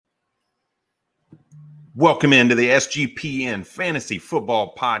Welcome into the SGPN Fantasy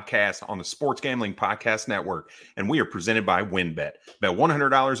Football Podcast on the Sports Gambling Podcast Network, and we are presented by WynnBET. Bet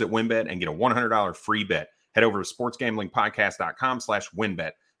 $100 at WynnBET and get a $100 free bet. Head over to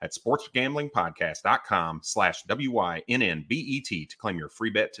sportsgamblingpodcast.com/WynnBET. That's sportsgamblingpodcast.com/WYNNBET to claim your free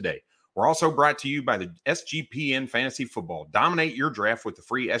bet today. We're also brought to you by the SGPN Fantasy Football. Dominate your draft with the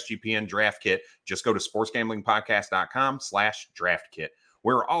free SGPN Draft Kit. Just go to sportsgamblingpodcast.com/draft kit.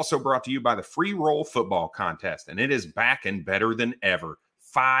 We're also brought to you by the Free Roll Football Contest, and it is back and better than ever.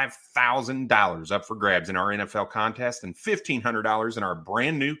 $5,000 up for grabs in our NFL contest and $1,500 in our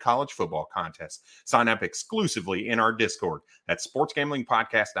brand new college football contest. Sign up exclusively in our Discord at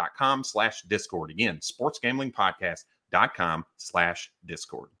sportsgamblingpodcast.com/Discord. Again,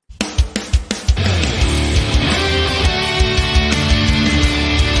 sportsgamblingpodcast.com/Discord.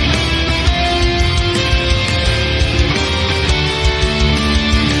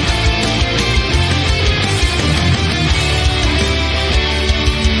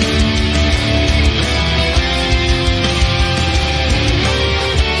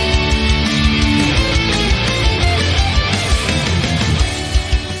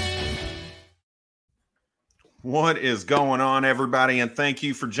 What is going on, everybody? And thank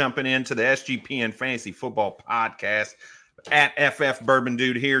you for jumping into the SGPN Fantasy Football Podcast. At FF Bourbon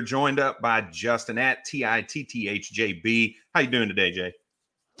Dude here, joined up by Justin at TITTHJB. How you doing today, Jay?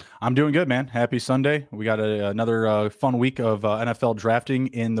 I'm doing good, man. Happy Sunday. We got another fun week of NFL drafting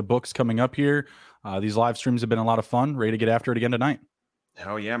in the books coming up here. These live streams have been a lot of fun. Ready to get after it again tonight.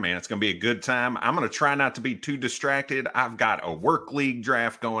 Oh, yeah, man. It's going to be a good time. I'm going to try not to be too distracted. I've got a work league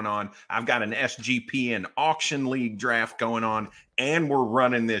draft going on. I've got an SGPN auction league draft going on. And we're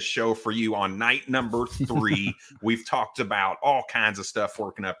running this show for you on night number 3. We've talked about all kinds of stuff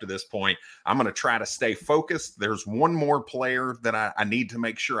working up to this point. I'm going to try to stay focused. There's one more player that I need to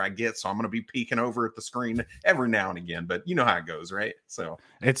make sure I get. So I'm going to be peeking over at the screen every now and again. But you know how it goes, right? So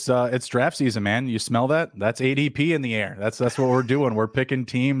it's draft season, man. You smell that? That's ADP in the air. That's what we're doing. We're picking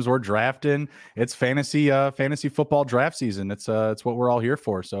teams. We're drafting. It's fantasy football draft season. It's what we're all here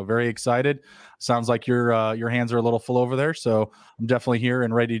for. So very excited. Sounds like your hands are a little full over there. So I'm definitely here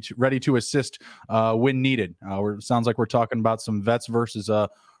and ready to assist when needed. Sounds like we're talking about some vets versus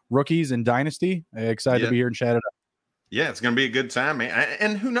rookies in Dynasty. Excited to be here and chat it up. Yeah, it's going to be a good time, man.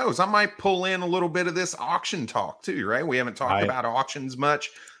 And who knows? I might pull in a little bit of this auction talk too, right? We haven't talked about auctions much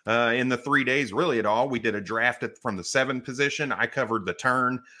in the 3 days, really at all. We did a draft from the 7 position. I covered the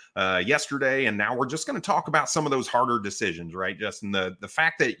turn yesterday, and now we're just going to talk about some of those harder decisions, right, Justin? The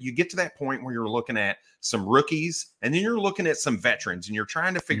fact that you get to that point where you're looking at some rookies, and then you're looking at some veterans, and you're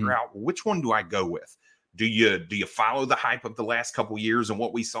trying to figure out which one do I go with? Do you follow the hype of the last couple of years and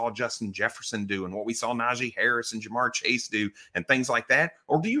what we saw Justin Jefferson do and what we saw Najee Harris and Jamar Chase do and things like that?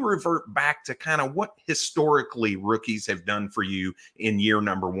 Or do you revert back to kind of what historically rookies have done for you in year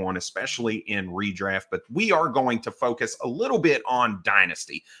number 1, especially in redraft? But we are going to focus a little bit on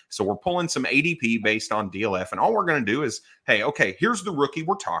Dynasty. So we're pulling some ADP based on DLF. And all we're going to do is, hey, okay, here's the rookie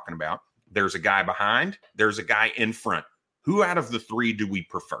we're talking about. There's a guy behind. There's a guy in front. Who out of the 3 do we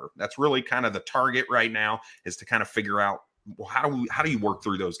prefer? That's really kind of the target right now, is to kind of figure out, well, how do you work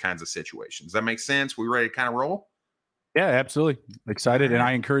through those kinds of situations? Does that make sense? We ready to kind of roll? Yeah, absolutely. Excited. And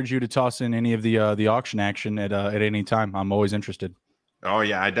I encourage you to toss in any of the auction action at any time. I'm always interested. Oh,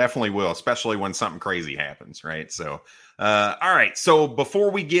 yeah, I definitely will, especially when something crazy happens, right? So, all right. So before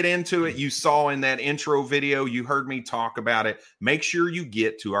we get into it, you saw in that intro video, you heard me talk about it. Make sure you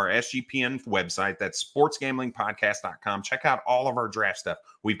get to our SGPN website. That's sportsgamblingpodcast.com. Check out all of our draft stuff.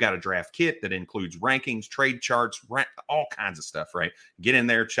 We've got a draft kit that includes rankings, trade charts, all kinds of stuff, right? Get in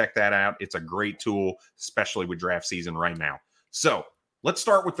there, check that out. It's a great tool, especially with draft season right now. So let's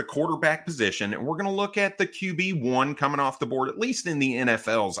start with the quarterback position, and we're going to look at the QB1 coming off the board, at least in the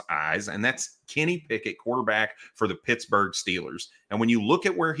NFL's eyes, and that's Kenny Pickett, quarterback for the Pittsburgh Steelers. And when you look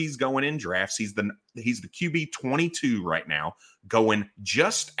at where he's going in drafts, he's the QB 22 right now, going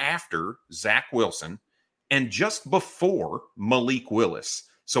just after Zach Wilson and just before Malik Willis.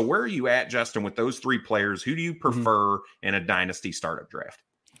 So where are you at, Justin, with those 3 players? Who do you prefer in a dynasty startup draft?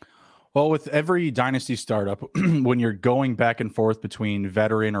 Well, with every dynasty startup, when you're going back and forth between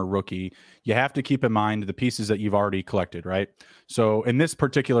veteran or rookie, you have to keep in mind the pieces that you've already collected, right? So in this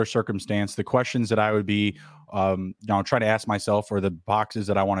particular circumstance, the questions that I would be trying to ask myself, or the boxes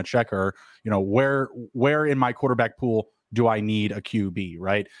that I want to check are, where in my quarterback pool do I need a QB,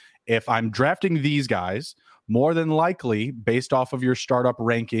 right? If I'm drafting these guys, more than likely, based off of your startup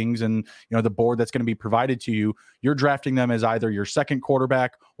rankings and the board that's going to be provided to you, you're drafting them as either your second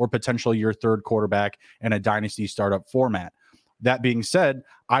quarterback or potentially your third quarterback in a dynasty startup format. That being said,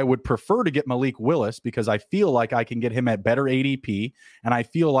 I would prefer to get Malik Willis because I feel like I can get him at better ADP. And I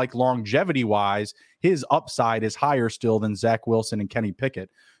feel like longevity wise, his upside is higher still than Zach Wilson and Kenny Pickett.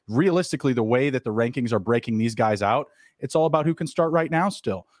 Realistically, the way that the rankings are breaking these guys out, it's all about who can start right now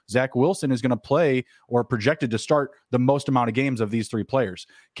still. Zach Wilson is going to play or projected to start the most amount of games of these three players.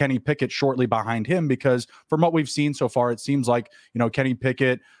 Kenny Pickett shortly behind him because from what we've seen so far, it seems like, Kenny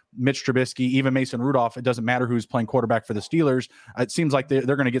Pickett, Mitch Trubisky, even Mason Rudolph, it doesn't matter who's playing quarterback for the Steelers. It seems like they're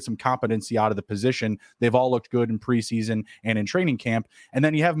going to get some competency out of the position. They've all looked good in preseason and in training camp. And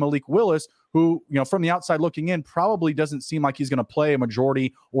then you have Malik Willis, who, from the outside looking in, probably doesn't seem like he's going to play a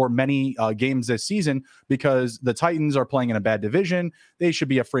majority or many games this season because the Titans are playing in a bad division. They should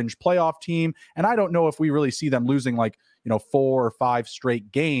be a fringe playoff team. And I don't know if we really see them losing 4 or 5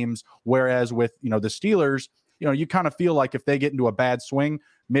 straight games. Whereas with, the Steelers, you kind of feel like if they get into a bad swing,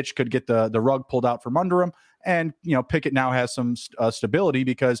 Mitch could get the rug pulled out from under him. And, Pickett now has some stability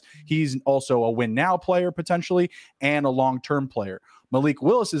because he's also a win now player potentially and a long-term player. Malik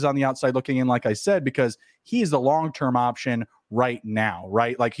Willis is on the outside looking in, like I said, because he's the long-term option right now,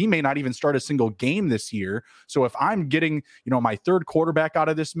 right? Like he may not even start a single game this year. So if I'm getting, my third quarterback out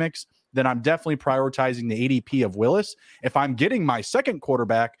of this mix, then I'm definitely prioritizing the ADP of Willis. If I'm getting my second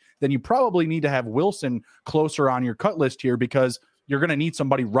quarterback, then you probably need to have Wilson closer on your cut list here because you're going to need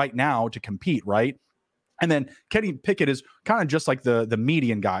somebody right now to compete, right? And then Kenny Pickett is kind of just like the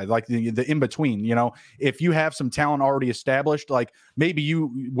median guy, like the in-between, if you have some talent already established, like maybe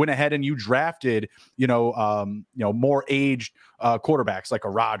you went ahead and you drafted, more aged quarterbacks like a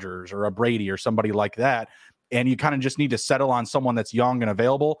Rodgers or a Brady or somebody like that. And you kind of just need to settle on someone that's young and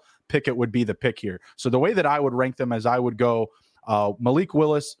available. Pickett would be the pick here. So the way that I would rank them is I would go Malik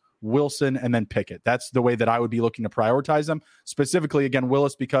Willis, Wilson, and then Pickett. That's the way that I would be looking to prioritize them. Specifically, again,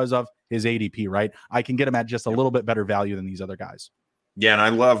 Willis because of his ADP, right? I can get him at just a little bit better value than these other guys. Yeah, and I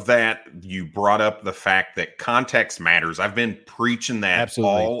love that you brought up the fact that context matters. I've been preaching that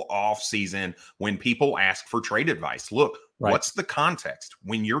Absolutely. all off season when people ask for trade advice. Look, right. What's the context?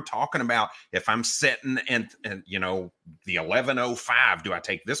 When you're talking about if I'm sitting and the 11:05, do I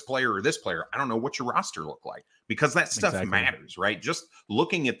take this player or this player? I don't know what your roster look like because that stuff matters, right? Just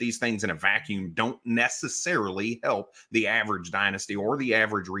looking at these things in a vacuum don't necessarily help the average dynasty or the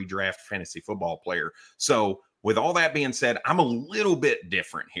average redraft fantasy football player. So with all that being said, I'm a little bit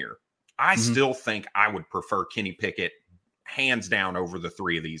different here. I still think I would prefer Kenny Pickett hands down over the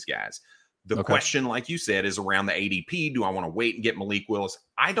three of these guys. The question, like you said, is around the ADP. Do I want to wait and get Malik Willis?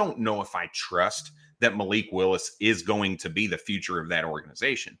 I don't know if I trust that Malik Willis is going to be the future of that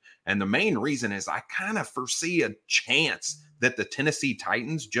organization. And the main reason is I kind of foresee a chance that the Tennessee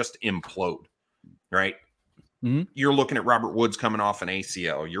Titans just implode, right? Mm-hmm. You're looking at Robert Woods coming off an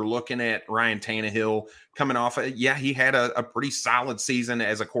ACL. You're looking at Ryan Tannehill coming off. He had a pretty solid season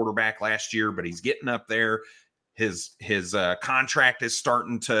as a quarterback last year, but he's getting up there. His contract is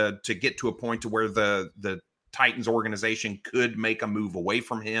starting to get to a point to where the Titans organization could make a move away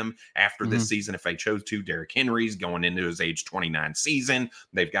from him after this season if they chose to. Derrick Henry's going into his age 29 season.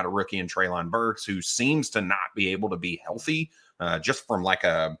 They've got a rookie in Treylon Burks who seems to not be able to be healthy just from like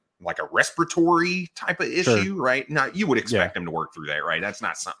a respiratory type of issue, right? Now, you would expect him to work through that, right? That's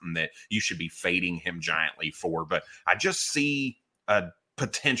not something that you should be fading him giantly for. But I just see a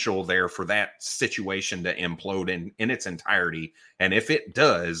potential there for that situation to implode in its entirety. And if it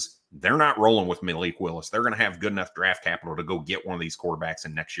does, they're not rolling with Malik Willis. They're going to have good enough draft capital to go get one of these quarterbacks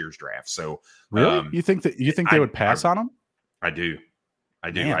in next year's draft. So really, you think they would pass on him? I do.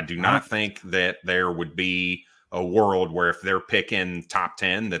 Man, I do not think that there would be a world where if they're picking top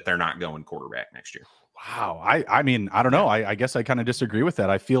 10 that they're not going quarterback next year. Wow. I mean, I don't know. I guess I kind of disagree with that.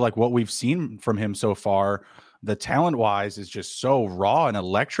 I feel like what we've seen from him so far, the talent wise is just so raw and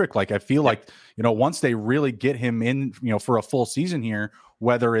electric. Like I feel like, once they really get him in, for a full season here,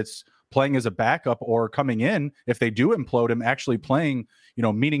 whether it's playing as a backup or coming in, if they do implode him, actually playing,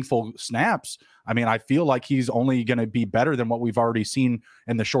 meaningful snaps. I mean, I feel like he's only going to be better than what we've already seen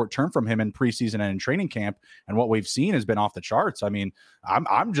in the short term from him in preseason and in training camp. And what we've seen has been off the charts. I mean,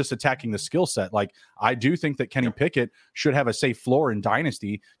 I'm just attacking the skill set. Like I do think that Kenny Pickett should have a safe floor in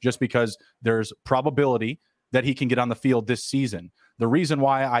Dynasty just because there's probability that he can get on the field this season. The reason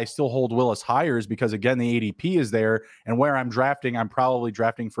why I still hold Willis higher is because, again, the ADP is there. And where I'm drafting, I'm probably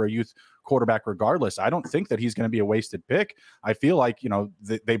drafting for a youth quarterback regardless. I don't think that he's going to be a wasted pick. I feel like,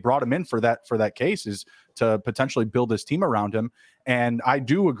 they brought him in for that case is to potentially build this team around him. And I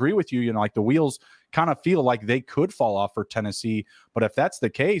do agree with you, like the wheels kind of feel like they could fall off for Tennessee. But if that's the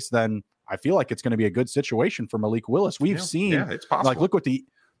case, then I feel like it's going to be a good situation for Malik Willis. We've seen, it's possible. Like, look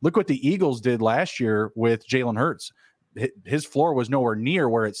what the Eagles did last year with Jalen Hurts. his floor was nowhere near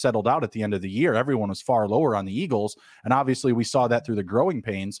where it settled out at the end of the year. Everyone was far lower on the Eagles. And obviously we saw that through the growing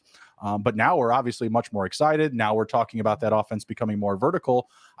pains. But now we're obviously much more excited. Now we're talking about that offense becoming more vertical.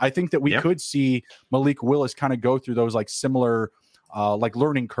 I think that we could see Malik Willis kind of go through those like similar like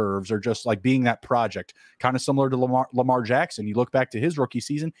learning curves, or just like being that project, kind of similar to Lamar Jackson. You look back to his rookie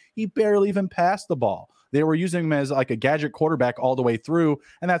season, he barely even passed the ball. They were using him as like a gadget quarterback all the way through.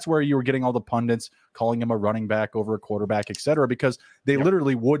 And that's where you were getting all the pundits calling him a running back over a quarterback, et cetera, because they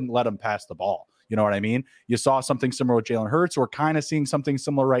literally wouldn't let him pass the ball. You know what I mean? You saw something similar with Jalen Hurts. We're kind of seeing something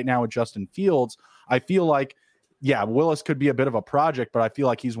similar right now with Justin Fields. I feel like, Willis could be a bit of a project, but I feel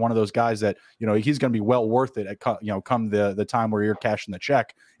like he's one of those guys that, he's going to be well worth it at, come the time where you're cashing the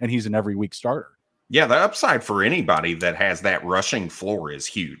check and he's an every week starter. Yeah, the upside for anybody that has that rushing floor is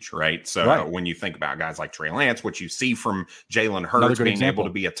huge, right? So when you think about guys like Trey Lance, what you see from Jalen Hurts being able to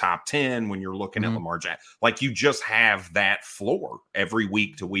be a top 10 when you're looking at Lamar Jackson, like you just have that floor every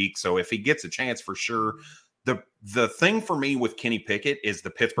week to week. So if he gets a chance, for sure. The thing for me with Kenny Pickett is the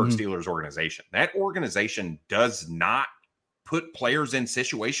Pittsburgh Steelers organization. That organization does not put players in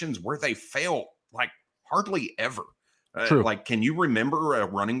situations where they fail, like hardly ever. Like, can you remember a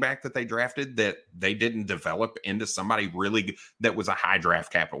running back that they drafted that they didn't develop into somebody really good, that was a high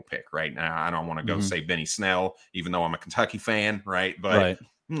draft capital pick? Right now, I don't want to go say Benny Snell, even though I'm a Kentucky fan, right? But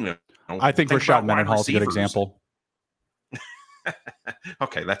I think Rashad Mendenhall is a good example.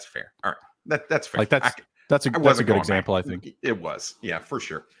 Okay, that's fair. All right, that's fair. Like that's a good example. I think it was, for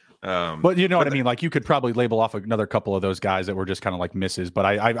sure. But you know what I mean? Like you could probably label off another couple of those guys that were just kind of like misses, but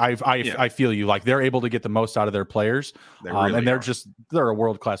I feel you, like they're able to get the most out of their players. They're a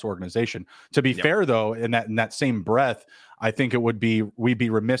world-class organization. To be fair though, in that same breath, I think we'd be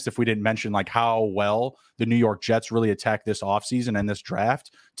remiss if we didn't mention like how well the New York Jets really attacked this offseason and this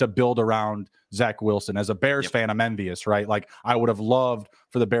draft to build around Zach Wilson. As a Bears fan, I'm envious, right? Like I would have loved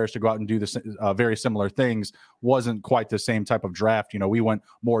for the Bears to go out and do this very similar things. Wasn't quite the same type of draft. We went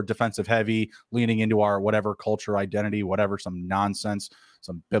more defensive heavy, leaning into our whatever culture identity, whatever, some nonsense,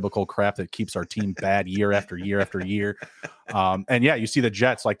 some biblical crap that keeps our team bad year after year after year. And you see the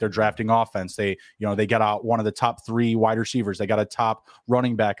Jets, like they're drafting offense. They got out one of the top 3 wide receivers. They got a top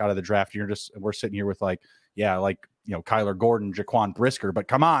running back out of the draft. We're sitting here with Kyler Gordon, Jaquan Brisker, but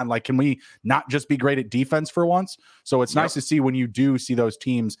come on, like, can we not just be great at defense for once? So it's nice to see when you do see those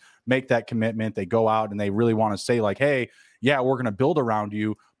teams make that commitment, they go out and they really want to say like, hey, we're going to build around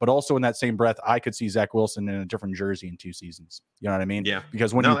you. But also in that same breath, I could see Zach Wilson in a different jersey in 2 seasons. You know what I mean? Yeah.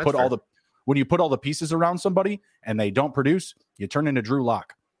 Because when you put all the pieces around somebody and they don't produce, you turn into Drew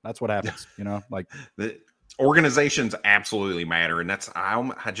Lock. That's what happens. Like the organizations absolutely matter. And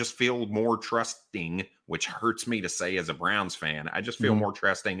I just feel more trusting, which hurts me to say as a Browns fan. I just feel more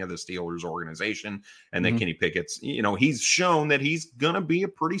trusting of the Steelers organization and that Kenny Pickett's, he's shown that he's going to be a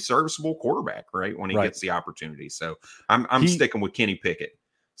pretty serviceable quarterback, right? When he gets the opportunity. So I'm sticking with Kenny Pickett.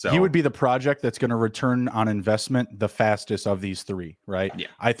 So he would be the project that's going to return on investment the fastest of these 3, right? Yeah.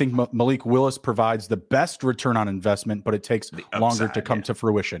 I think Malik Willis provides the best return on investment, but it takes longer to come to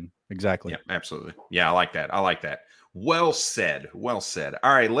fruition. Exactly. Yeah, absolutely. Yeah, I like that. Well said.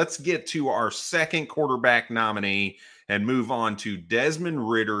 All right, let's get to our second quarterback nominee and move on to Desmond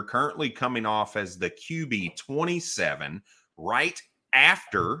Ridder, currently coming off as the QB 27, right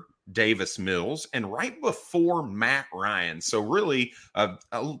after Davis Mills and right before Matt Ryan. So really a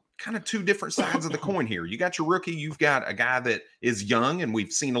kind of 2 different sides of the coin here. You got your rookie, you've got a guy that is young, and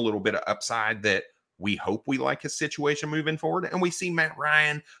we've seen a little bit of upside that we hope we like his situation moving forward. And we see Matt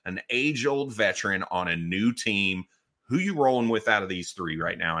Ryan, an age-old veteran on a new team. Who you rolling with out of these 3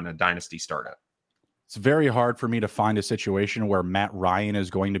 right now in a dynasty startup? It's very hard for me to find a situation where Matt Ryan is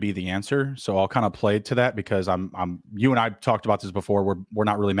going to be the answer. So I'll kind of play to that because you and I talked about this before. We're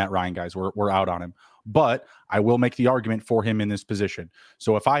not really Matt Ryan guys. We're out on him, but I will make the argument for him in this position.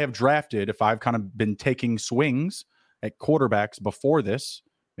 So if I've kind of been taking swings at quarterbacks before this,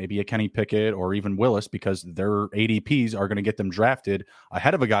 maybe a Kenny Pickett or even Willis, because their ADPs are going to get them drafted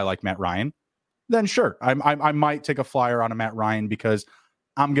ahead of a guy like Matt Ryan, then sure, I might take a flyer on a Matt Ryan because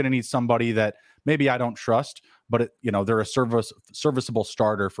I'm going to need somebody that maybe I don't trust, but they're a serviceable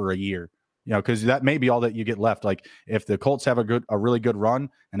starter for a year, because that may be all that you get left. Like if the Colts have a really good run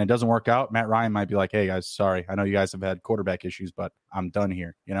and it doesn't work out, Matt Ryan might be like, hey guys, sorry, I know you guys have had quarterback issues, but I'm done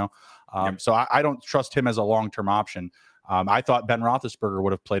here. So I don't trust him as a long-term option. I thought Ben Roethlisberger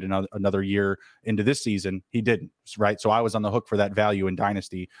would have played another year into this season. He didn't, right? So I was on the hook for that value in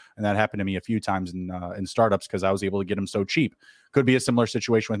Dynasty, and that happened to me a few times in startups because I was able to get him so cheap. Could be a similar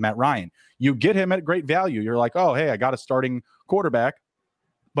situation with Matt Ryan. You get him at great value. You're like, oh, hey, I got a starting quarterback,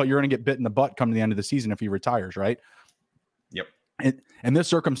 but you're going to get bit in the butt come to the end of the season if he retires, right? In this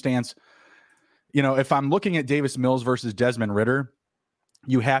circumstance, if I'm looking at Davis Mills versus Desmond Ridder,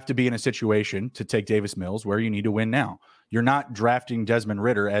 you have to be in a situation to take Davis Mills where you need to win now. You're not drafting Desmond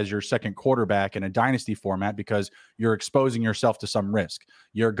Ridder as your second quarterback in a dynasty format because you're exposing yourself to some risk.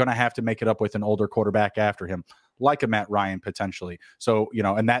 You're going to have to make it up with an older quarterback after him, like a Matt Ryan potentially. So,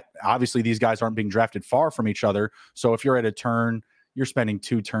 and that obviously these guys aren't being drafted far from each other. So if you're at a turn, you're spending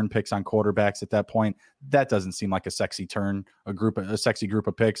 2 turn picks on quarterbacks at that point. That doesn't seem like a sexy turn, a sexy group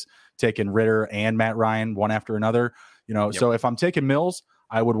of picks, taking Ridder and Matt Ryan one after another. Yep. So if I'm taking Mills,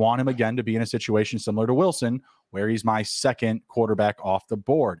 I would want him again to be in a situation similar to Wilson, where he's my second quarterback off the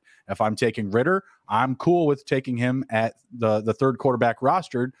board. If I'm taking Ridder, I'm cool with taking him at the third quarterback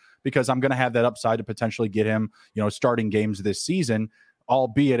rostered because I'm going to have that upside to potentially get him, starting games this season,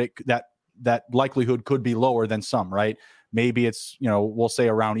 albeit that likelihood could be lower than some, right? Maybe it's, we'll say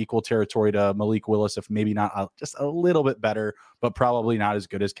around equal territory to Malik Willis, if maybe not just a little bit better, but probably not as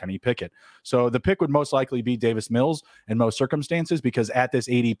good as Kenny Pickett. So the pick would most likely be Davis Mills in most circumstances, because at this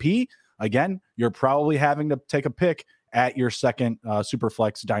ADP, again, you're probably having to take a pick at your second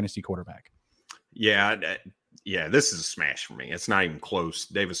Superflex dynasty quarterback. Yeah, this is a smash for me. It's not even close.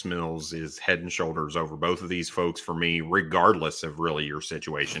 Davis Mills is head and shoulders over both of these folks for me, regardless of really your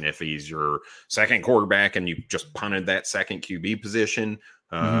situation. If he's your second quarterback and you just punted that second QB position,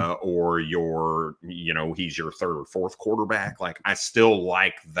 or he's your third or fourth quarterback, like I still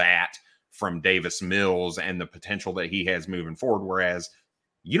like that from Davis Mills and the potential that he has moving forward. Whereas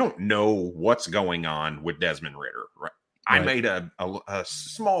you don't know what's going on with Desmond Ridder, right? I made a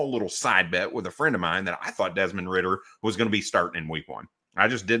small little side bet with a friend of mine that I thought Desmond Ridder was going to be starting in week 1. I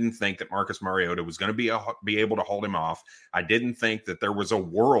just didn't think that Marcus Mariota was going to be able to hold him off. I didn't think that there was a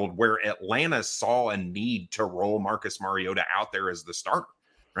world where Atlanta saw a need to roll Marcus Mariota out there as the starter,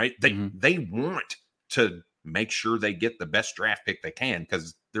 right? They want to make sure they get the best draft pick they can,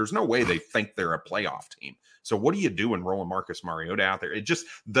 because there's no way they think they're a playoff team. So what do you do in rolling Marcus Mariota out there? It just,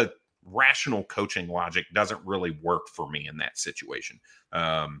 the rational coaching logic doesn't really work for me in that situation.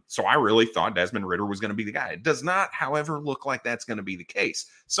 So I really thought Desmond Ridder was going to be the guy. It does not, however, look like that's going to be the case.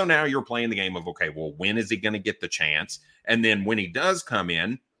 So now you're playing the game of, okay, well, when is he going to get the chance? And then when he does come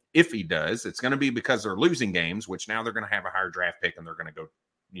in, if he does, it's going to be because they're losing games, which now they're going to have a higher draft pick and they're going to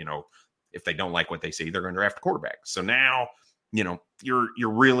go, if they don't like what they see, they're going to draft a quarterback. So now, you're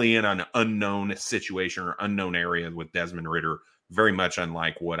really in an unknown situation or unknown area with Desmond Ridder, very much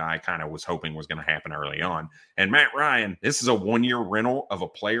unlike what I kind of was hoping was going to happen early on. And Matt Ryan, this is a 1-year rental of a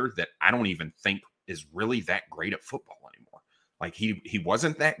player that I don't even think is really that great at football anymore. Like he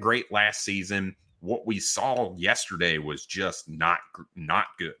wasn't that great last season. What we saw yesterday was just not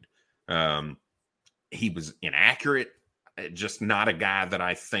good. He was inaccurate. Just not a guy that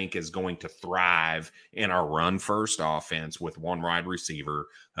I think is going to thrive in our run-first offense with one wide receiver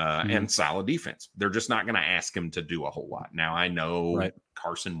and solid defense. They're just not going to ask him to do a whole lot. Now, I know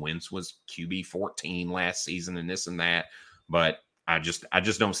Carson Wentz was QB 14 last season and this and that, but I just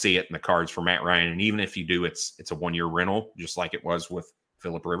don't see it in the cards for Matt Ryan. And even if you do, it's a 1-year rental, just like it was with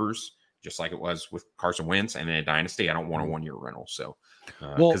Phillip Rivers, just like it was with Carson Wentz. And in a dynasty, I don't want a 1-year rental. So,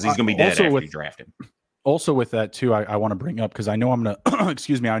 because he's going to be dead after you draft him. Also with that too, I want to bring up, because I know I'm going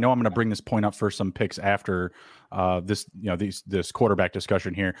to, I know I'm going to bring this point up for some picks after this quarterback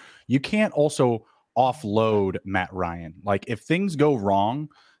discussion here. You can't also offload Matt Ryan. Like if things go wrong,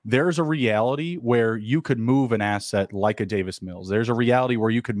 there's a reality where you could move an asset like a Davis Mills. There's a reality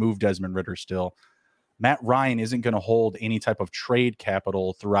where you could move Desmond Ridder still. Matt Ryan isn't going to hold any type of trade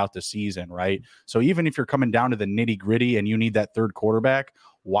capital throughout the season, right? So even if you're coming down to the nitty gritty and you need that third quarterback,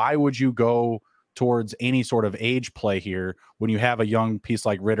 why would you go towards any sort of age play here when you have a young piece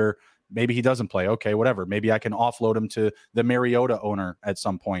like Ridder? Maybe he doesn't play. Okay, whatever. Maybe I can offload him to the Mariota owner at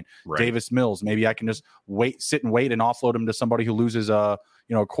some point. Right. Davis Mills. Maybe I can just sit and wait and offload him to somebody who loses a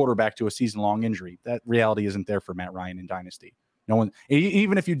quarterback to a season-long injury. That reality isn't there for Matt Ryan in Dynasty. No one,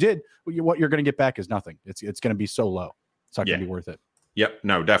 even if you did, what you're going to get back is nothing. It's going to be so low. It's not going to be worth it. Yep.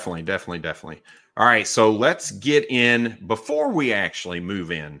 No, definitely. All right. So let's get in before we actually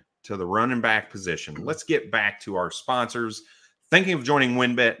move in to the running back position. Let's get back to our sponsors. Thinking of joining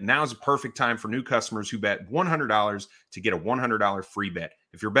WynnBET? Now is a perfect time for new customers who bet $100 to get a $100 free bet.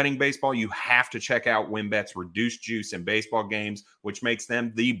 If you're betting baseball, you have to check out WynnBET's reduced juice in baseball games, which makes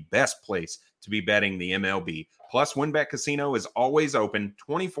them the best place to be betting the MLB. Plus, WynnBET Casino is always open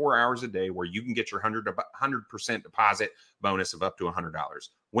 24 hours a day, where you can get your 100% deposit bonus of up to $100.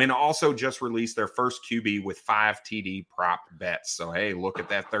 Wynn also just released their first QB with 5 TD prop bets. So, hey, look at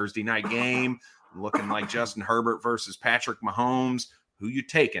that Thursday night game, looking like Justin Herbert versus Patrick Mahomes. Who you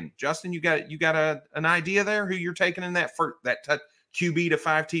taking? Justin, you got an idea there who you're taking in that QB to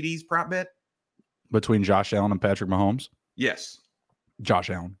 5 TDs prop bet? Between Josh Allen and Patrick Mahomes? Yes. Josh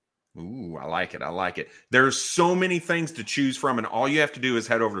Allen. Ooh, I like it. I like it. There's so many things to choose from, and all you have to do is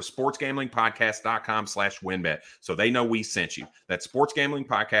head over to sportsgamblingpodcast.com/winbet so they know we sent you. That's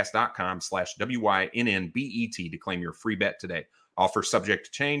sportsgamblingpodcast.com/WYNNBET to claim your free bet today. Offer subject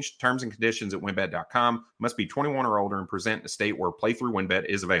to change. Terms and conditions at winbet.com. Must be 21 or older and present in a state where playthrough WinBet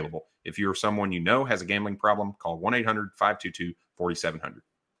is available. If you or someone you know has a gambling problem, call 1-800-522-4700.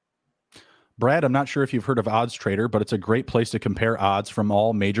 Brad, I'm not sure if you've heard of Odds Trader, but it's a great place to compare odds from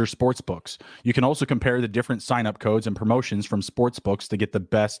all major sports books. You can also compare the different sign-up codes and promotions from sports books to get the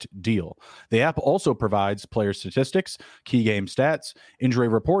best deal. The app also provides player statistics, key game stats, injury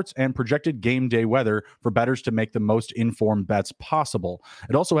reports, and projected game day weather for bettors to make the most informed bets possible.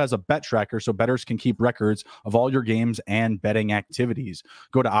 It also has a bet tracker so bettors can keep records of all your games and betting activities.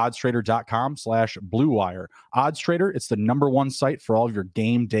 Go to oddstrader.com/Blue Wire. Odds Trader, it's the #1 site for all of your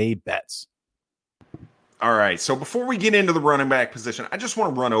game day bets. All right. So before we get into the running back position, I just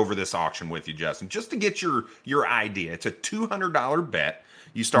want to run over this auction with you, Justin, just to get your idea. It's a $200 bet.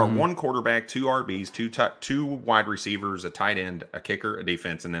 You start one quarterback, 2 RBs, two wide receivers, a tight end, a kicker, a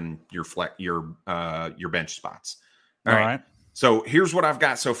defense, and then your bench spots. All right. So here's what I've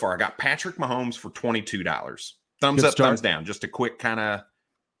got so far. I got Patrick Mahomes for $22. Thumbs up, thumbs down. Just a quick kind of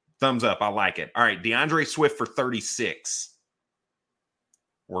thumbs up. I like it. All right. DeAndre Swift for $36.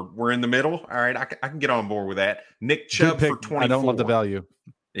 We're in the middle. All right, I can get on board with that. Nick Chubb for 24. I don't love the value.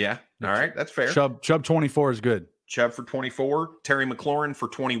 Yeah, all right, that's fair. Chubb 24 is good. Chubb for 24. Terry McLaurin for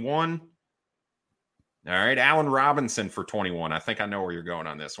 21. All right, Allen Robinson for 21. I think I know where you're going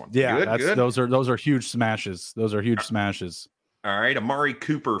on this one. Yeah, good. Those are huge smashes. Those are huge smashes. All right, Amari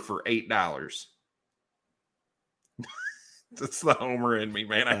Cooper for $8. It's the homer in me,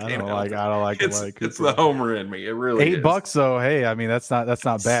 man. I don't like it. It's the homer in me. It really is. $8 though. Hey, I mean that's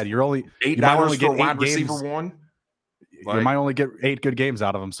not bad. You're only $8 for wide receiver one. You might only get 8 good games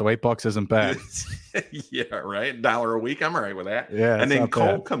out of them, so $8 isn't bad. Yeah, right. $1 a week. I'm all right with that. Yeah, and then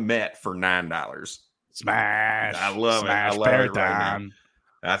Cole Kmet for $9. Smash! I love it. I love it right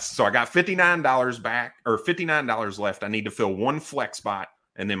now. So I got $59 back, or $59 left. I need to fill one flex spot,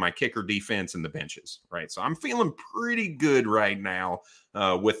 and then my kicker, defense, and the benches, right? So I'm feeling pretty good right now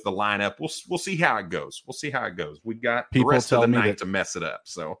with the lineup. We'll see how it goes. We've got the rest of the night to mess it up.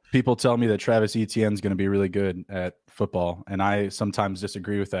 So people tell me that Travis Etienne is going to be really good at football, and I sometimes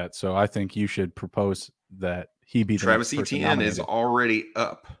disagree with that. So I think you should propose that he be Travis Etienne is already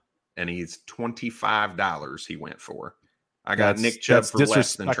up, and he's $25 he went for. I got Nick Chubb for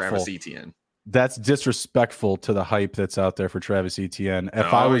less than Travis Etienne. That's disrespectful to the hype that's out there for Travis Etienne.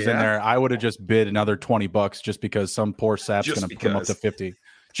 If I was in there, I would have just bid another $20 just because some poor sap's going to put him up to 50.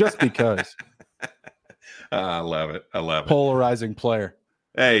 Just because. I love it. Polarizing player.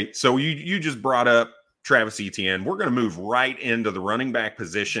 Hey, so you just brought up Travis Etienne. We're going to move right into the running back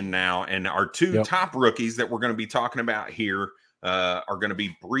position now. And our two top rookies that we're going to be talking about here are going to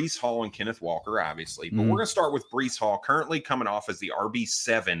be Breece Hall and Kenneth Walker, obviously. But we're going to start with Breece Hall, currently coming off as the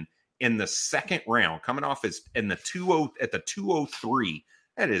RB7 in the second round, coming off as in the 203.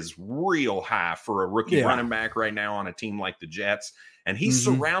 That is real high for a rookie running back right now on a team like the Jets. And he's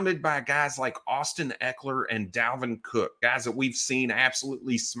surrounded by guys like Austin Eckler and Dalvin Cook, guys that we've seen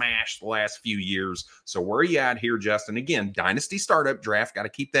absolutely smash the last few years. So where are you at here, Justin? Again, dynasty startup draft, got to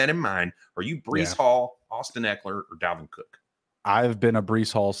keep that in mind. Are you Breece Hall, Austin Eckler, or Dalvin Cook? I've been a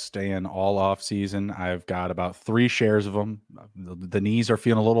Breece Hall stan all off season. I've got about 3 shares of them. The knees are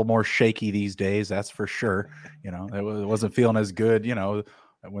feeling a little more shaky these days. That's for sure. You know, it wasn't feeling as good, you know,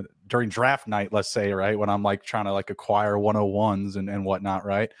 during draft night, let's say, right. When I'm like trying to like acquire 101s and whatnot.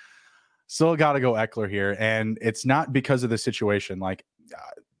 Right. Still got to go Eckler here. And it's not because of the situation. Like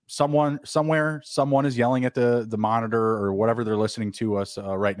someone is yelling at the monitor or whatever they're listening to us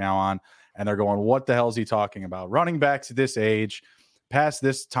right now on. And they're going, what the hell is he talking about? Running backs at this age, past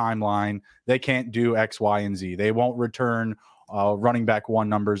this timeline, they can't do X, Y, and Z. They won't return running back 1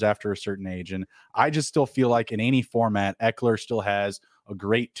 numbers after a certain age. And I just still feel like in any format, Eckler still has a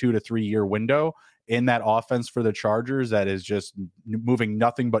great 2 to 3 year window in that offense for the Chargers that is just moving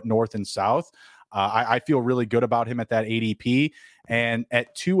nothing but north and south. I feel really good about him at that ADP. And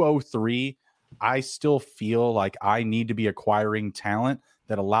at 203, I still feel like I need to be acquiring talent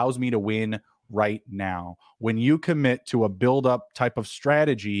that allows me to win right now. When you commit to a build-up type of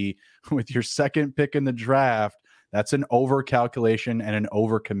strategy with your second pick in the draft, that's an over-calculation and an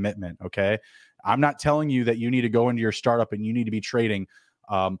over-commitment, okay? I'm not telling you that you need to go into your startup and you need to be trading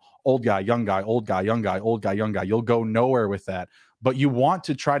old guy, young guy, old guy, young guy, old guy, young guy. You'll go nowhere with that. but you want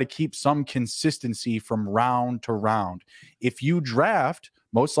to try to keep some consistency from round to round. If you draft,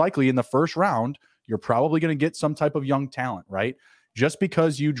 most likely in the first round, you're probably going to get some type of young talent, right? Just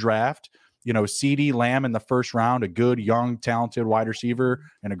because you draft, CeeDee Lamb in the first round, a good, young, talented wide receiver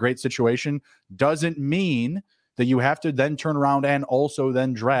in a great situation, doesn't mean that you have to then turn around and also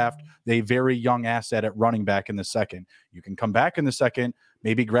then draft a very young asset at running back in the second. You can come back in the second,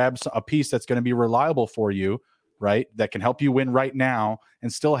 maybe grab a piece that's going to be reliable for you, right? That can help you win right now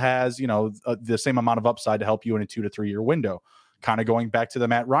and still has, the same amount of upside to help you in a 2 to 3 year window. Kind of going back to the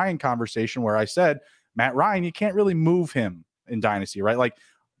Matt Ryan conversation where I said, Matt Ryan, you can't really move him in Dynasty, right? Like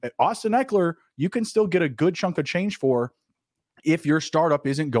Austin Eckler, you can still get a good chunk of change for if your startup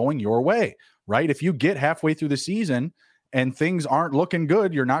isn't going your way, right? If you get halfway through the season and things aren't looking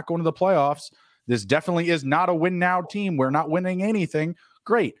good, you're not going to the playoffs. This definitely is not a win now team. We're not winning anything.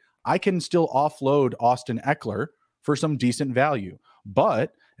 Great. I can still offload Austin Eckler for some decent value.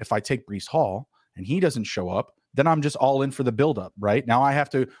 But if I take Breece Hall and he doesn't show up, then I'm just all in for the buildup, right? Now I have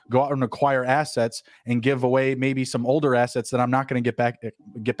to go out and acquire assets and give away maybe some older assets that I'm not going to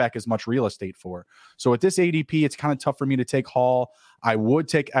get back as much real estate for. So at this ADP, it's kind of tough for me to take Hall. I would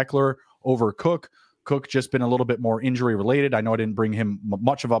take Eckler over Cook. Cook just been a little bit more injury related. I know I didn't bring him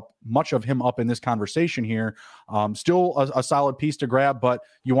much of him up in this conversation here. Still a solid piece to grab, but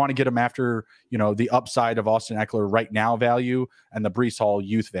you want to get him after the upside of Austin Eckler right now value and the Breece Hall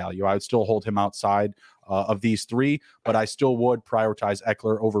youth value. I would still hold him outside of these three, but I still would prioritize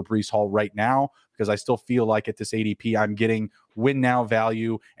Eckler over Breece Hall right now because I still feel like at this ADP I'm getting win now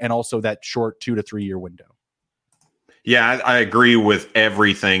value and also that short 2 to 3 year window. Yeah, I agree with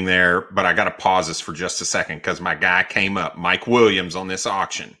everything there, but I got to pause this for just a second because my guy came up, Mike Williams, on this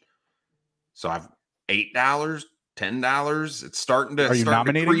auction. So I've $8, $10. It's starting to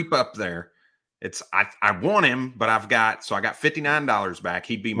creep up there. I want him, but I got $59 back.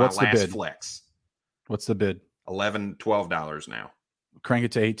 He'd be my last flex. What's the bid? $11, $12 now. Crank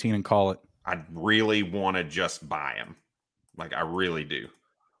it to 18 and call it. I really want to just buy him. Like I really do.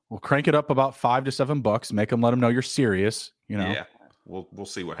 We'll crank it up about $5 to $7. Make them let them know you're serious. Yeah, we'll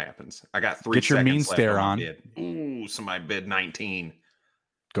see what happens. I got 3 Get your seconds mean left stare on. Bid. Ooh, somebody bid 19.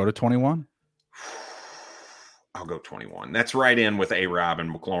 Go to 21. I'll go 21. That's right in with A-Rob and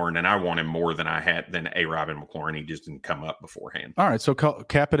McLaurin, and I want him more than A-Rob and McLaurin. He just didn't come up beforehand. All right, so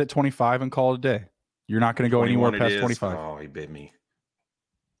cap it at 25 and call it a day. You're not going to go anywhere past 25. Oh, he bid me.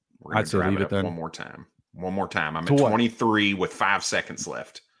 I'd say leave it then. One more time. I'm at 23 with 5 seconds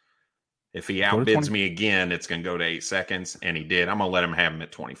left. If he outbids me again, it's going to go to 8 seconds, and he did. I'm going to let him have him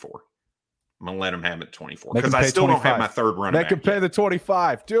at 24. Because I still don't have my third running back. Make him pay the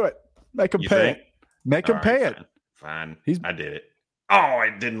 25. Do it. Make him pay it. Make him pay it. Fine. I did it. Oh,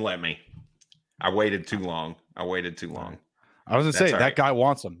 it didn't let me. I waited too long. I was going to say, that guy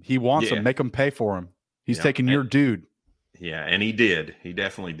wants him. He wants him. Make him pay for him. He's taking your dude. Yeah, and he did. He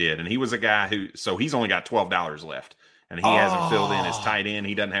definitely did. And he was a guy so he's only got $12 left. And he hasn't filled in his tight end.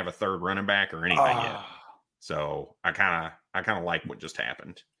 He doesn't have a third running back or anything yet. So I kind of like what just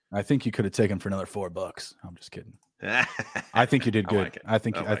happened. I think you could have taken for another $4. I'm just kidding. I think you did good. I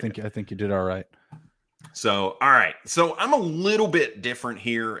think you did all right. So, all right. So I'm a little bit different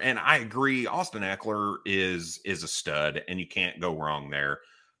here, and I agree. Austin Eckler is a stud, and you can't go wrong there.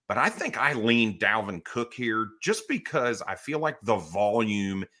 But I think I lean Dalvin Cook here just because I feel like the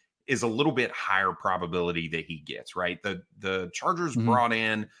volume is a little bit higher probability that he gets, right? The Chargers brought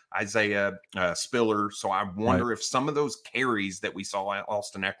in Isaiah Spiller, so I wonder if some of those carries that we saw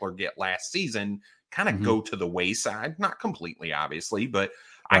Austin Eckler get last season kind of go to the wayside. Not completely, obviously, but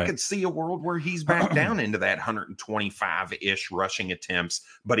I could see a world where he's back down into that 125-ish rushing attempts,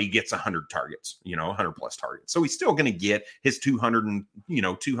 but he gets 100 targets, 100 plus targets. So he's still going to get his 200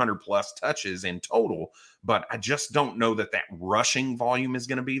 plus touches in total, but I just don't know that rushing volume is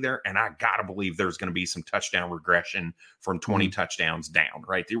going to be there. And I got to believe there's going to be some touchdown regression from 20 touchdowns down,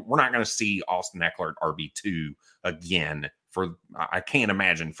 right? We're not going to see Austin Eckler at RB2 again I can't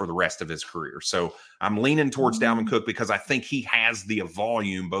imagine for the rest of his career. So I'm leaning towards Dalvin Cook because I think he has the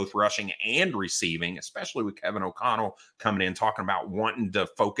volume, both rushing and receiving, especially with Kevin O'Connell coming in, talking about wanting to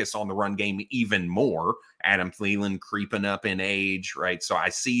focus on the run game even more. Adam Thielen creeping up in age, right? So I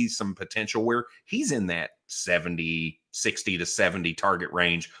see some potential where he's in that 60 to 70 target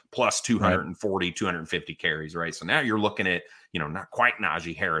range plus 240, 250 carries, right? So now you're looking at, not quite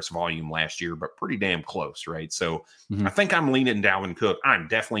Najee Harris volume last year, but pretty damn close, right? So I think I'm leaning Dalvin Cook. I'm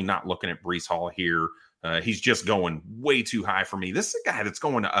definitely not looking at Breece Hall here. He's just going way too high for me. This is a guy that's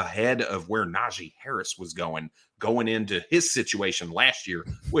going ahead of where Najee Harris was going into his situation last year,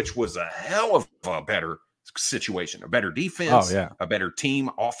 which was a hell of a better situation, a better defense, Oh, yeah. a better team,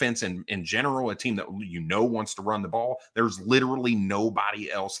 offense in general, a team that wants to run the ball. There's literally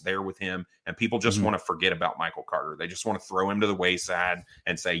nobody else there with him, and people just want to forget about Michael Carter. They just want to throw him to the wayside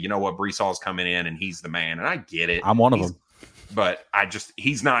and say, you know what, Breece Hall's coming in and he's the man. And I get it. I'm one of them. But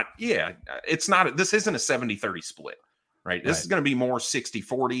he's not, it's not, this isn't a 70-30 split, right? This is going to be more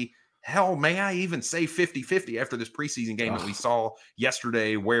 60-40. Hell, may I even say 50-50 after this preseason game that we saw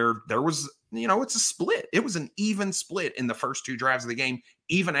yesterday, where there was, it's a split. It was an even split in the first 2 drives of the game,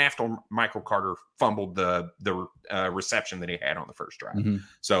 even after Michael Carter fumbled the reception that he had on the first drive.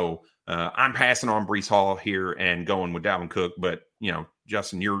 So I'm passing on Breece Hall here and going with Dalvin Cook. But,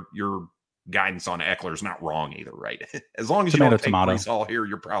 Justin, your guidance on Eckler is not wrong either, right? As long as you don't take Breece Hall here,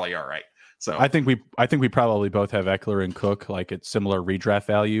 you're probably all right. So I think we probably both have Eckler and Cook like at similar redraft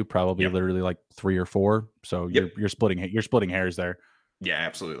value, probably literally like 3 or 4. So you're splitting hairs there. Yeah,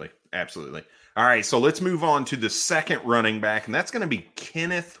 absolutely. All right, so let's move on to the second running back, and that's going to be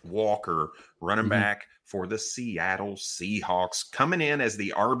Kenneth Walker, running back for the Seattle Seahawks, coming in as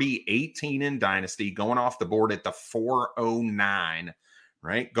the RB18 in Dynasty, going off the board at the 409.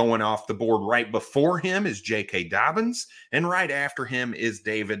 Right, going off the board right before him is J.K. Dobbins, and right after him is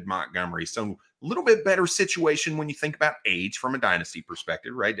David Montgomery. So a little bit better situation when you think about age from a dynasty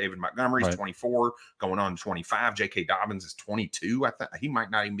perspective, right? David Montgomery is 24, going on 25. J.K. Dobbins is 22. I think he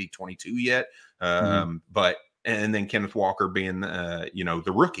might not even be 22 yet. But and then Kenneth Walker being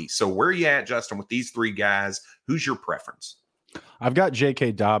the rookie. So where are you at, Justin, with these 3 guys? Who's your preference? I've got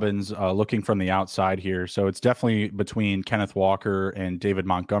J.K. Dobbins looking from the outside here. So it's definitely between Kenneth Walker and David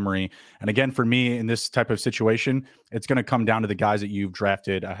Montgomery. And again, for me in this type of situation, it's going to come down to the guys that you've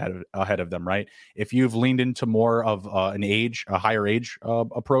drafted ahead of them, right? If you've leaned into more of a higher age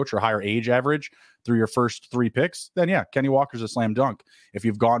approach or higher age average through your first 3 picks, then Kenny Walker's a slam dunk. If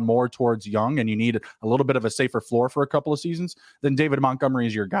you've gone more towards young and you need a little bit of a safer floor for a couple of seasons, then David Montgomery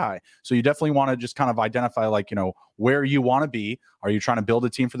is your guy. So you definitely want to just kind of identify where you want to be. Are you trying to build a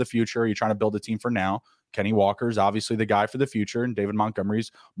team for the future? Are you trying to build a team for now? Kenny Walker's obviously the guy for the future, and David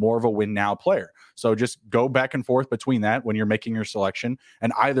Montgomery's more of a win now player. So just go back and forth between that when you're making your selection.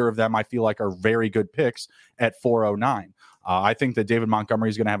 And either of them I feel like are very good picks at 409. I think that David Montgomery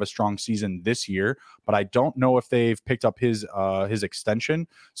is going to have a strong season this year, but I don't know if they've picked up his extension.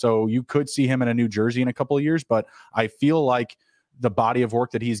 So you could see him in a new jersey in a couple of years, but I feel like the body of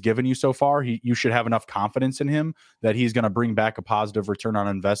work that he's given you so far, you should have enough confidence in him that he's going to bring back a positive return on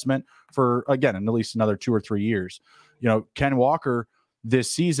investment for, again, at least another 2 or 3 years. Ken Walker,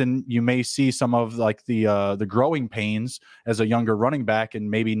 this season, you may see some of the growing pains as a younger running back and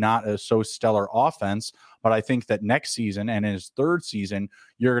maybe not a so stellar offense. But I think that next season and in his 3rd season,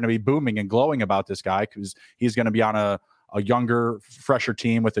 you're going to be booming and glowing about this guy because he's going to be on a younger, fresher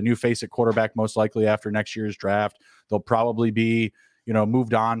team with a new face at quarterback, most likely after next year's draft. They'll probably be,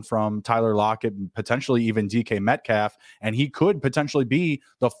 moved on from Tyler Lockett and potentially even DK Metcalf. And he could potentially be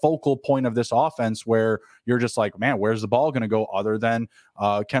the focal point of this offense where you're just like, man, where's the ball going to go other than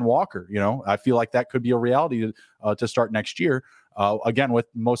Ken Walker? I feel like that could be a reality to start next year. Again, with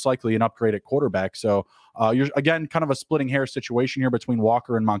most likely an upgrade at quarterback. So you're, again, kind of a splitting hair situation here between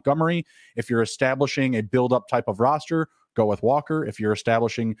Walker and Montgomery. If you're establishing a build-up type of roster, go with Walker. If you're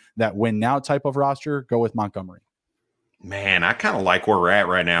establishing that win-now type of roster, go with Montgomery. Man, I kind of like where we're at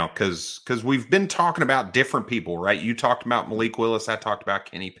right now because we've been talking about different people, right? You talked about Malik Willis. I talked about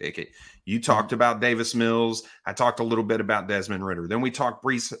Kenny Pickett. You talked about Davis Mills. I talked a little bit about Desmond Ridder. Then we talked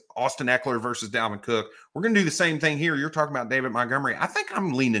Austin Eckler versus Dalvin Cook. We're going to do the same thing here. You're talking about David Montgomery. I think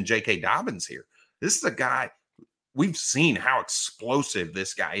I'm leaning J.K. Dobbins here. This is a guy. We've seen how explosive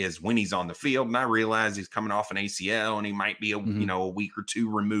this guy is when he's on the field. And I realize he's coming off an ACL and he might be a week or 2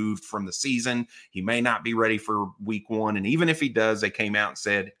 removed from the season. He may not be ready for week 1. And even if he does, they came out and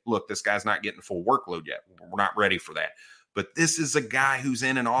said, look, this guy's not getting full workload yet. We're not ready for that. But this is a guy who's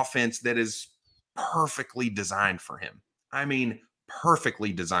in an offense that is perfectly designed for him. I mean,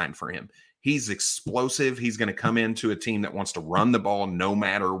 perfectly designed for him. He's explosive. He's going to come into a team that wants to run the ball no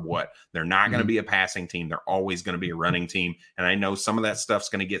matter what. They're not going to be a passing team. They're always going to be a running team. And I know some of that stuff's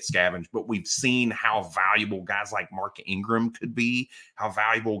going to get scavenged, but we've seen how valuable guys like Mark Ingram could be, how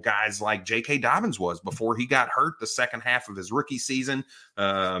valuable guys like J.K. Dobbins was before he got hurt the second half of his rookie season.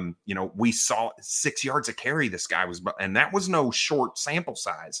 We saw 6 yards a carry this guy was, and that was no short sample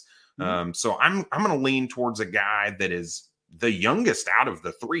size. So I'm going to lean towards a guy that is the youngest out of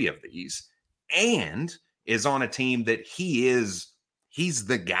the 3 of these and is on a team that he's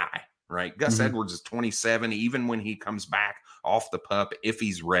the guy, right? Gus Edwards is 27. Even when he comes back off the pup, if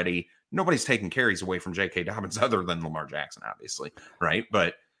he's ready, nobody's taking carries away from J.K. Dobbins other than Lamar Jackson, obviously, right?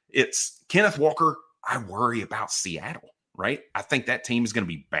 But it's Kenneth Walker I worry about Seattle, right? I think that team is going to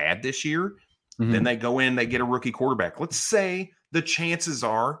be bad this year. Mm-hmm. Then they go in, they get a rookie quarterback. Let's say the chances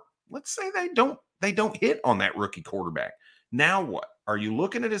are, let's say they don't hit on that rookie quarterback. Now what? Are you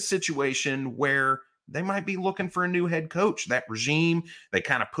looking at a situation where they might be looking for a new head coach? That regime, they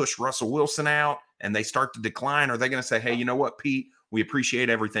kind of push Russell Wilson out and they start to decline. Are they going to say, hey, you know what, Pete, we appreciate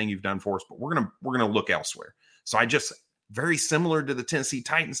everything you've done for us, but we're gonna look elsewhere. So I just, very similar to the Tennessee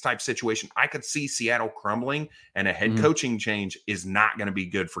Titans type situation, I could see Seattle crumbling, and a head coaching change is not going to be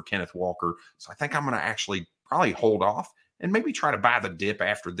good for Kenneth Walker. So I think I'm going to actually probably hold off and maybe try to buy the dip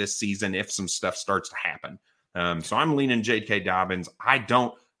after this season if some stuff starts to happen. So I'm leaning J.K. Dobbins. I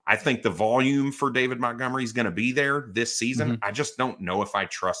think the volume for David Montgomery is going to be there this season. I just don't know if I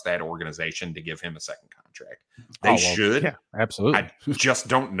trust that organization to give him a second contract. They should. Yeah, absolutely. I just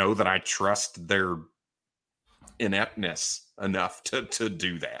don't know that I trust their ineptness enough to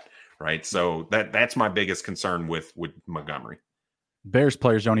do that, right? So that's my biggest concern with Montgomery. Bears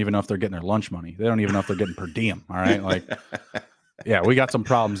players don't even know if they're getting their lunch money. They don't even know if they're getting per diem. All right, like, yeah, we got some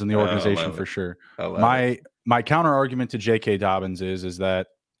problems in the organization for sure. My counter argument to J.K. Dobbins is that,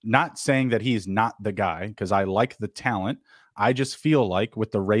 not saying that he's not the guy, because I like the talent. I just feel like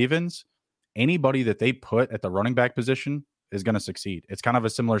with the Ravens, anybody that they put at the running back position is going to succeed. It's kind of a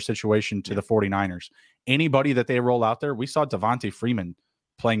similar situation to the 49ers. Anybody that they roll out there, we saw Devontae Freeman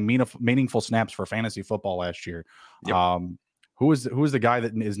playing meaningful snaps for fantasy football last year. Yep. Who is the guy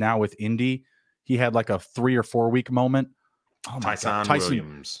that is now with Indy? He had like a 3 or 4 week moment. Oh my God.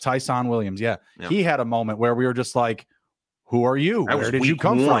 Tyson Williams. Yeah. Yep. He had a moment where we were just like, who are you? Where did you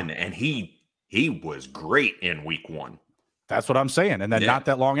come from? And he was great in week 1. That's what I'm saying. And then not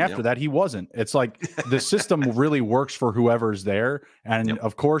that long after that, he wasn't. It's like the system really works for whoever's there. And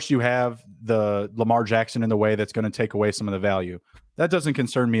of course you have the Lamar Jackson in the way that's going to take away some of the value. That doesn't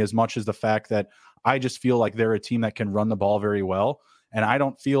concern me as much as the fact that I just feel like they're a team that can run the ball very well. And I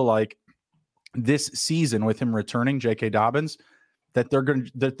don't feel like this season with him returning, J.K. Dobbins, that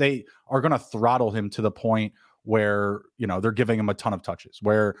they are going to throttle him to the point where, they're giving him a ton of touches,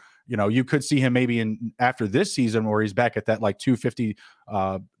 where, you could see him maybe after this season where he's back at that like 250,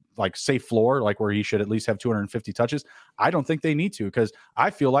 like safe floor, like where he should at least have 250 touches. I don't think they need to, because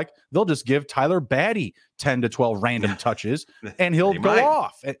I feel like they'll just give Tyler Batty 10 to 12 random touches and he'll go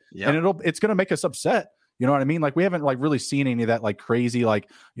off and it's going to make us upset. You know what I mean? Like, we haven't like really seen any of that like crazy, like,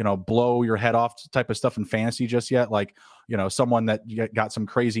 blow your head off type of stuff in fantasy just yet. Like, someone that got some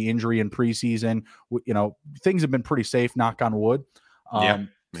crazy injury in preseason, things have been pretty safe, knock on wood.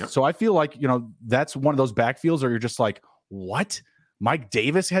 So I feel like, that's one of those backfields where you're just like, what? Mike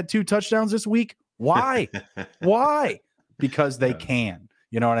Davis had 2 touchdowns this week. Why? Why? Because they can.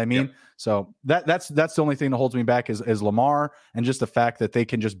 You know what I mean? Yep. So that's the only thing that holds me back is Lamar, and just the fact that they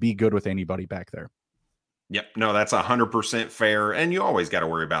can just be good with anybody back there. Yep. No, that's 100% fair. And you always got to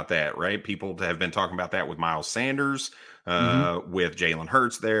worry about that, right? People have been talking about that with Miles Sanders, with Jalen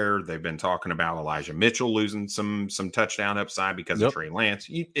Hurts there. They've been talking about Elijah Mitchell losing some touchdown upside because of Trey Lance.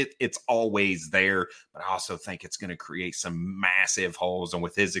 It's always there, but I also think it's going to create some massive holes. And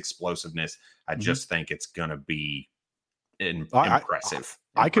with his explosiveness, I just think it's going to be impressive.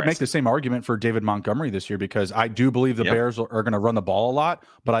 I could make the same argument for David Montgomery this year, because I do believe the Bears are going to run the ball a lot,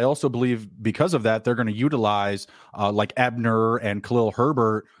 but I also believe because of that, they're going to utilize like Ebner and Khalil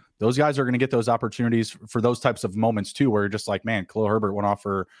Herbert. Those guys are going to get those opportunities for those types of moments too, where you're just like, man, Khalil Herbert went off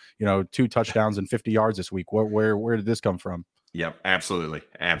for 2 touchdowns and 50 yards this week. Where did this come from? Yep, absolutely.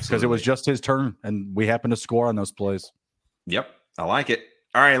 Because it was just his turn, and we happened to score on those plays. Yep, I like it.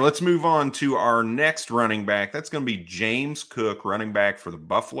 All right, let's move on to our next running back. That's going to be James Cook, running back for the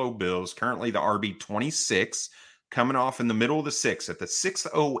Buffalo Bills, currently the RB26, coming off in the middle of the 6 at the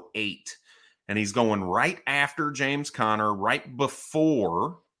 608. And he's going right after James Conner, right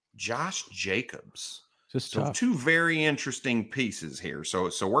before Josh Jacobs. So 2 very interesting pieces here. So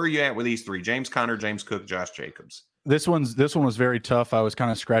where are you at with these 3? James Conner, James Cook, Josh Jacobs. This one was very tough. I was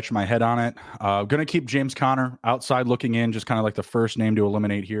kind of scratching my head on it. Going to keep James Conner outside looking in, just kind of like the first name to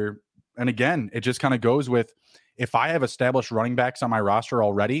eliminate here. And again, it just kind of goes with, if I have established running backs on my roster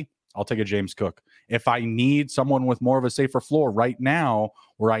already, I'll take a James Cook. If I need someone with more of a safer floor right now,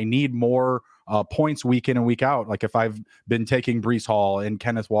 where I need more points week in and week out, like if I've been taking Breece Hall and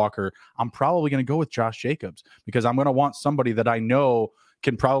Kenneth Walker, I'm probably going to go with Josh Jacobs, because I'm going to want somebody that I know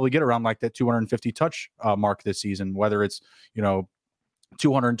can probably get around like that 250 touch mark this season, whether it's,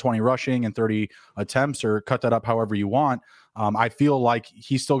 220 rushing and 30 attempts, or cut that up however you want. I feel like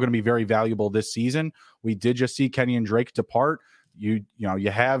he's still going to be very valuable this season. We did just see Kenyon Drake depart. You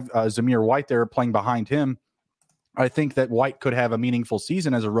have Zamir White there playing behind him. I think that White could have a meaningful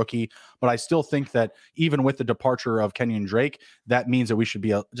season as a rookie, but I still think that even with the departure of Kenyon Drake, that means that we should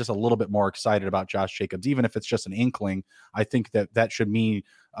be just a little bit more excited about Josh Jacobs, even if it's just an inkling. I think that should mean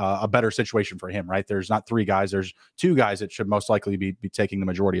a better situation for him, right? There's not 3 guys, there's 2 guys that should most likely be taking the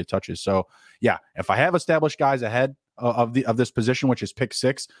majority of touches. So yeah, if I have established guys ahead of this position, which is pick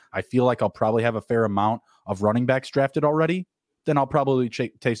 6, I feel like I'll probably have a fair amount of running backs drafted already. Then I'll probably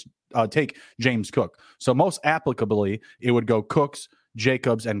take James Cook. So most applicably, it would go Cooks,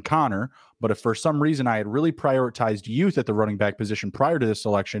 Jacobs, and Connor. But if for some reason I had really prioritized youth at the running back position prior to this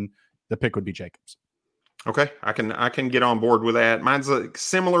selection, the pick would be Jacobs. Okay, I can get on board with that. Mine's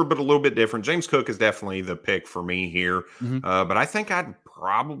similar, but a little bit different. James Cook is definitely the pick for me here. Mm-hmm. But I think I'd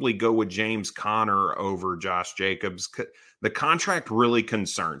probably go with James Conner over Josh Jacobs. The contract really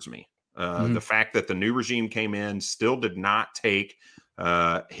concerns me. The fact that the new regime came in still did not take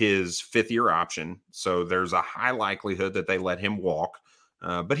his 5th-year option. So there's a high likelihood that they let him walk.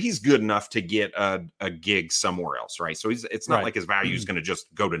 But he's good enough to get a gig somewhere else, right? So it's not like his value is going to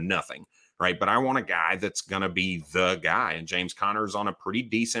just go to nothing, right? But I want a guy that's going to be the guy. And James Conner's on a pretty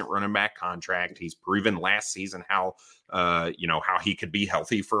decent running back contract. He's proven last season how he could be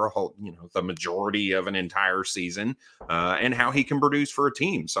healthy for a whole, the majority of an entire season, and how he can produce for a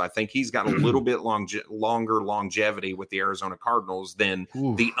team. So I think he's got a little bit longer longevity with the Arizona Cardinals than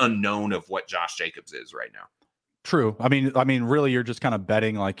the unknown of what Josh Jacobs is right now. True. I mean, really, you're just kind of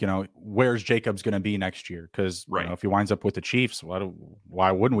betting, like, where's Jacobs going to be next year? Because if he winds up with the Chiefs,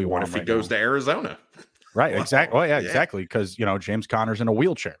 why wouldn't we want him? What if he goes to Arizona? Right. Exactly. Well, yeah, exactly. Because James Conner's in a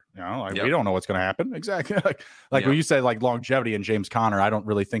wheelchair. We don't know what's going to happen. Exactly. When you say like longevity and James Conner, I don't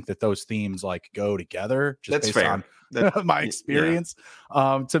really think that those themes like go together. Just That's based fair. on my experience.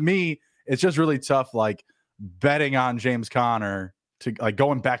 Yeah. To me, it's just really tough. Like betting on James Conner. To like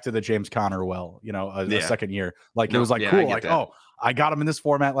going back to the James Conner a second year, it was like cool. Like, that. I got him in this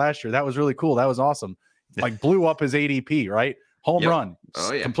format last year. That was really cool. That was awesome. Like blew up his ADP, right? Home run,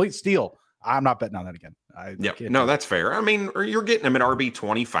 complete steal. I'm not betting on that again. No, that's fair. I mean, you're getting him at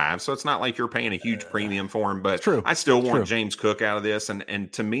RB25, so it's not like you're paying a huge premium for him. But I still want James Cook out of this.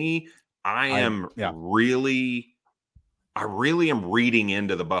 And to me, I really am reading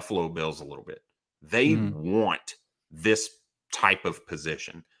into the Buffalo Bills a little bit. They want this type of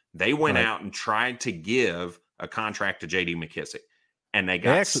position. They went out and tried to give a contract to JD McKissic, and they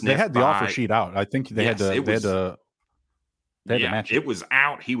got they had the offer sheet out. I think they had to match it. It was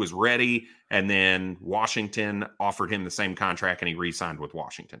out. He was ready, and then Washington offered him the same contract, and he re-signed with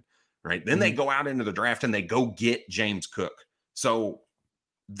Washington. Right then, they go out into the draft and they go get James Cook. So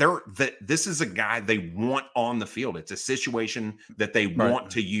this is a guy they want on the field. It's a situation that they want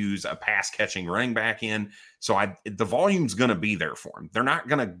to use a pass-catching running back in. So the volume's going to be there for him. They're not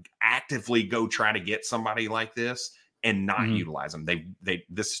going to actively go try to get somebody like this and not utilize them.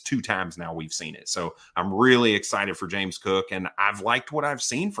 This is 2 times now we've seen it. So I'm really excited for James Cook, and I've liked what I've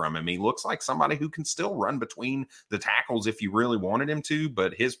seen from him. He looks like somebody who can still run between the tackles if you really wanted him to,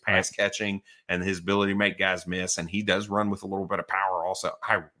 but his pass catching and his ability to make guys miss, and he does run with a little bit of power also.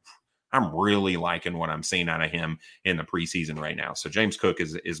 I'm really liking what I'm seeing out of him in the preseason right now. So James Cook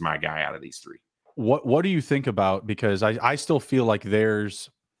is my guy out of these 3. What do you think about, because I still feel like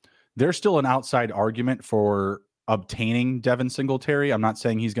there's still an outside argument for obtaining Devin Singletary. I'm not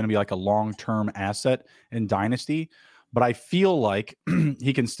saying he's going to be like a long-term asset in Dynasty, but I feel like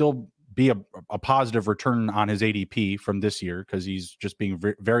he can still be a positive return on his ADP from this year because he's just being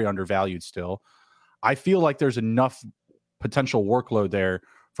very undervalued still. I feel like there's enough potential workload there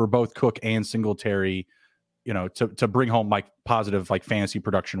for both Cook and Singletary, to bring home like positive like fantasy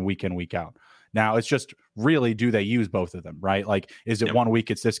production week in, week out. Now it's just really, do they use both of them, right? Like, is it 1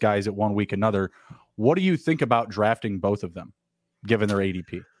 week it's this guy? Is it 1 week another? What do you think about drafting both of them, given their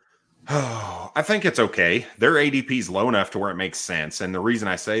ADP? Oh, I think it's okay. Their ADP is low enough to where it makes sense. And the reason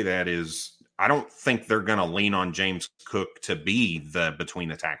I say that is I don't think they're going to lean on James Cook to be the between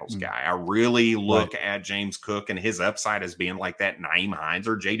the tackles guy. I really look at James Cook and his upside as being like that Nyheim Hines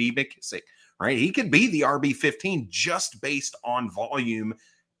or JD McKissic, right? He could be the RB15 just based on volume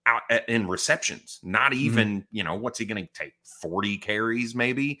out in receptions, not even, what's he going to take? 40 carries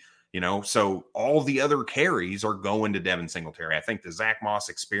maybe, so all the other carries are going to Devin Singletary. I think the Zach Moss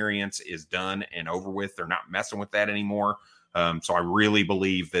experience is done and over with. They're not messing with that anymore. So I really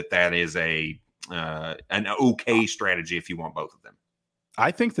believe that is an okay strategy if you want both of them. I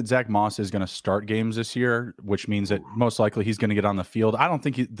think that Zach Moss is going to start games this year, which means that most likely he's going to get on the field. I don't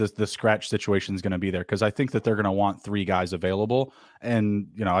think the scratch situation is going to be there because I think that they're going to want 3 guys available. And,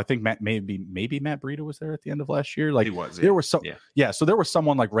 I think maybe Matt Breida was there at the end of last year. Like, he was, there was so there was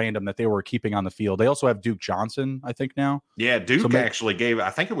someone like random that they were keeping on the field. They also have Duke Johnson, I think now. Yeah, Duke actually gave, I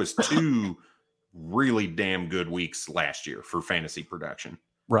think it was 2 really damn good weeks last year for fantasy production.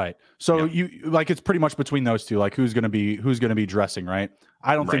 Right. So it's pretty much between those two, like who's going to be dressing, right?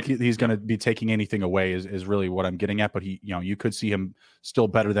 I don't think he's going to be taking anything away is really what I'm getting at, but you could see him still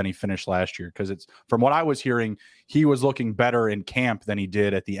better than he finished last year. Cause it's from what I was hearing, he was looking better in camp than he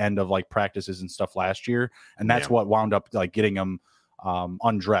did at the end of like practices and stuff last year. And that's what wound up like getting him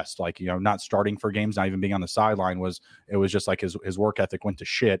undressed, like, not starting for games, not even being on the sideline it was just like his work ethic went to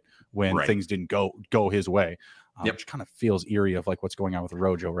shit when things didn't go his way. Which kind of feels eerie of like what's going on with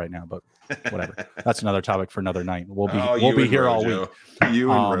Rojo right now, but whatever. That's another topic for another night. We'll be here all week.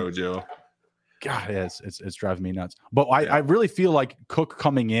 You and Rojo. God, it's driving me nuts. But I really feel like Cook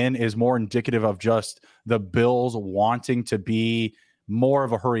coming in is more indicative of just the Bills wanting to be more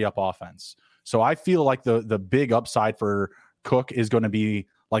of a hurry up offense. So I feel like the big upside for Cook is going to be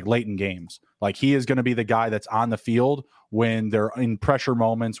like late in games. Like he is going to be the guy that's on the field when they're in pressure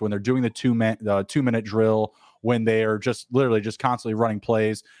moments, when they're doing the 2-minute drill, when they are just literally just constantly running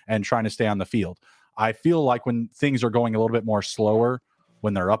plays and trying to stay on the field. I feel like when things are going a little bit more slower,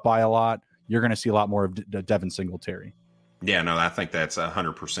 when they're up by a lot, you're going to see a lot more of Devin Singletary. Yeah, no, I think that's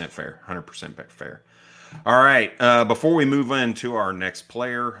 100% fair. 100% fair. All right. Before we move into our next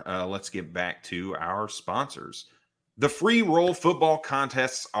player, let's get back to our sponsors. The free roll football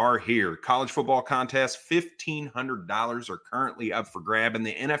contests are here. College football contests, $1,500 are currently up for grab, and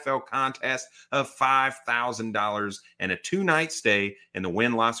the NFL contest of $5,000 and a 2-night stay in the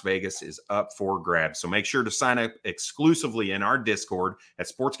Wynn Las Vegas is up for grabs. So make sure to sign up exclusively in our Discord at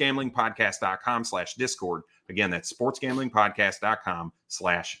sportsgamblingpodcast.com/Discord. Again, that's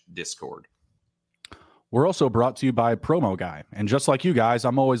sportsgamblingpodcast.com/Discord. We're also brought to you by Promo Guy. And just like you guys,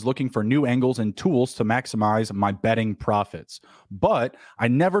 I'm always looking for new angles and tools to maximize my betting profits. But I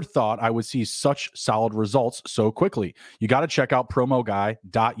never thought I would see such solid results so quickly. You got to check out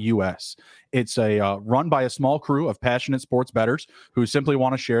promoguy.us. It's run by a small crew of passionate sports bettors who simply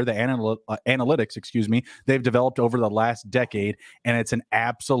want to share the analytics, they've developed over the last decade, and it's an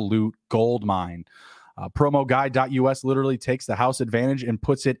absolute gold mine. Promoguy.us literally takes the house advantage and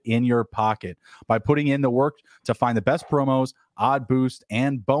puts it in your pocket by putting in the work to find the best promos, odd boosts,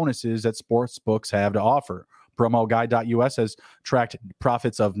 and bonuses that sportsbooks have to offer. Promoguy.us has tracked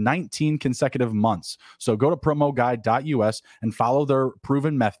profits of 19 consecutive months. So go to promoguy.us and follow their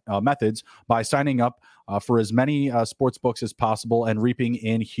proven methods by signing up for as many sports books as possible and reaping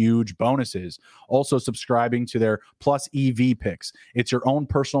in huge bonuses. Also subscribing to their Plus EV picks. It's your own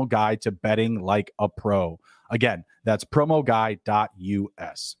personal guide to betting like a pro. Again, that's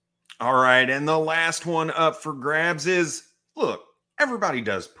promoguy.us. All right, and the last one up for grabs is, look, everybody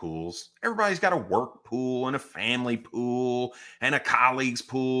does pools. Everybody's got a work pool and a family pool and a colleague's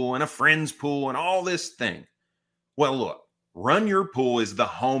pool and a friend's pool and all this thing. Well, look, Run Your Pool is the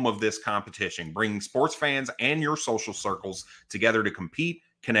home of this competition, bringing sports fans and your social circles together to compete,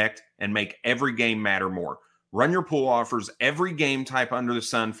 connect, and make every game matter more. Run Your Pool offers every game type under the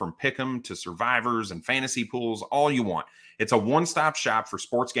sun, from pick'em to survivors and fantasy pools, all you want. It's a one-stop shop for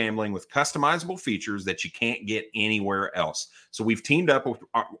sports gambling with customizable features that you can't get anywhere else. So we've teamed up with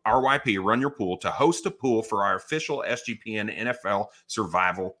RYP, Run Your Pool, to host a pool for our official SGPN NFL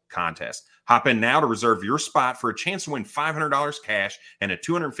Survival Contest. Hop in now to reserve your spot for a chance to win $500 cash and a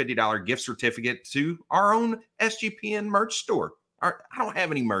 $250 gift certificate to our own SGPN merch store. I don't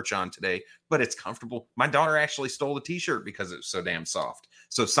have any merch on today, but it's comfortable. My daughter actually stole the t-shirt because it was so damn soft.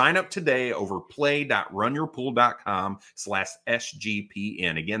 So sign up today over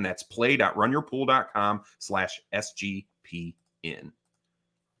play.runyourpool.com/SGPN. Again, that's play.runyourpool.com/SGPN.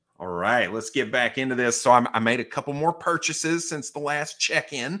 All right, let's get back into this. So I made a couple more purchases since the last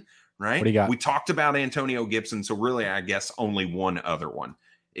check-in, right? What do you got? We talked about Antonio Gibson. So really, I guess only one other one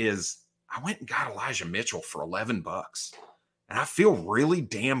is I went and got Elijah Mitchell for $11. And I feel really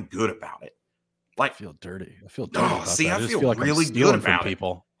damn good about it. Like, I feel dirty. I feel dirty. I feel like really good about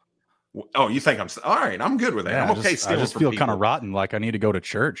people. Oh, you think I'm all right? I'm good with that. Yeah, I'm okay. I just feel kind of rotten. Like I need to go to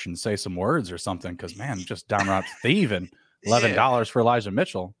church and say some words or something. Because man, just downright thieving. $11 for Elijah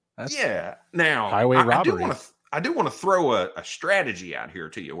Mitchell. That's Now highway robbery. I do want to throw a strategy out here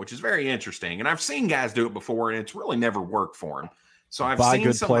to you, which is very interesting. And I've seen guys do it before, and it's really never worked for them. So I've buy seen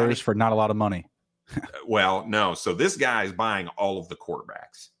good players for not a lot of money. Well, no. So this guy is buying all of the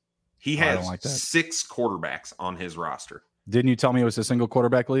quarterbacks. He has 6 quarterbacks on his roster. Didn't you tell me it was a single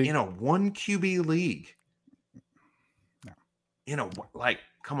quarterback league? In a 1 QB league. No. You know, like,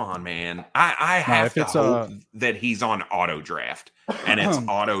 come on, man. I have to hope that he's on auto draft, and it's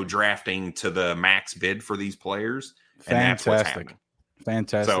auto drafting to the max bid for these players. And that's what's happening.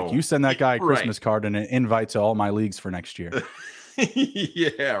 Fantastic. So, you send that guy a Christmas card and an invite to all my leagues for next year.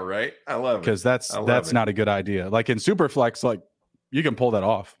 Yeah, right. I love it. Because that's not a good idea. Like in Superflex, like you can pull that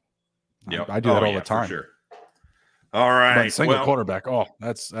off. Yep. I do that all the time. For sure. All right. But single quarterback. Oh,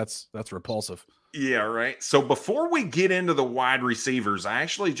 that's repulsive. Yeah, right. So before we get into the wide receivers, I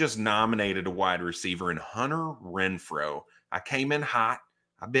actually just nominated a wide receiver in Hunter Renfrow. I came in hot.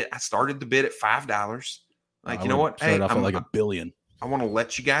 I started the bid at $5. Like, you know what? Hey, I'm like $1 billion. I want to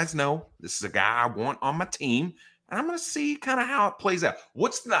let you guys know this is a guy I want on my team, and I'm going to see kind of how it plays out.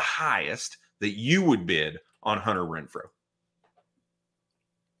 What's the highest that you would bid on Hunter Renfrow?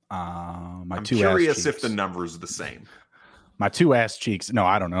 I'm curious if the numbers are the same. My 2 ass cheeks. No,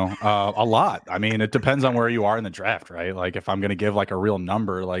 I don't know. A lot. I mean, it depends on where you are in the draft, right? Like if I'm going to give like a real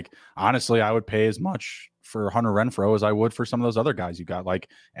number, like honestly, I would pay as much for Hunter Renfrow as I would for some of those other guys you got, like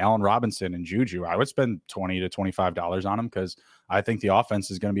Allen Robinson and Juju. I would spend $20 to $25 on them because I think the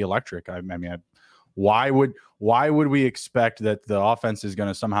offense is going to be electric. I mean, why would we expect that the offense is going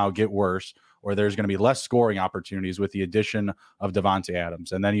to somehow get worse, or there's going to be less scoring opportunities with the addition of Davante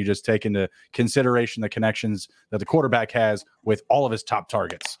Adams? And then you just take into consideration the connections that the quarterback has with all of his top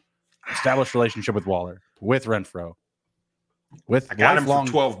targets. Established relationship with Waller, with Renfrow, with I got him for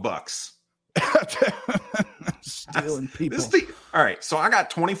 $12. Stealing people. All right, so I got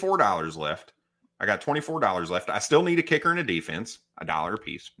 $24 left. I still need a kicker and a defense, $1 a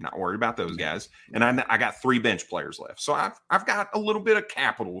piece. Not worried about those guys. And I got 3 bench players left. So I've got a little bit of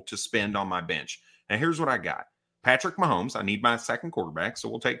capital to spend on my bench. And here's what I got. Patrick Mahomes. I need my second quarterback, so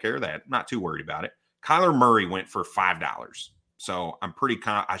we'll take care of that. Not too worried about it. Kyler Murray went for $5. So I'm pretty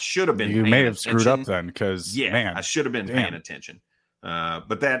I should have been. You may have screwed up then, because man, I should have been paying attention.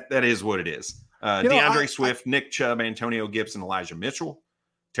 But that is what it is. DeAndre Swift, Nick Chubb, Antonio Gibson, Elijah Mitchell,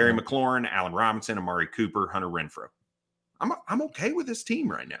 Terry McLaurin, Allen Robinson, Amari Cooper, Hunter Renfrow. I'm okay with this team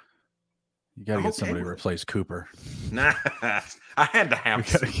right now. You got to get somebody to replace Cooper. Nah, I had to have.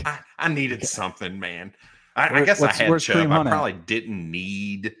 I needed something, man. I guess I had Chubb. I probably didn't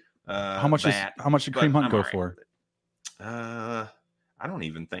need. How much did Kareem Hunt go for? I don't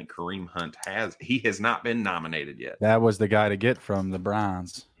even think Kareem Hunt has. He has not been nominated yet. That was the guy to get from the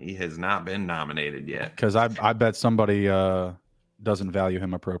Browns. He has not been nominated yet. Because I bet somebody doesn't value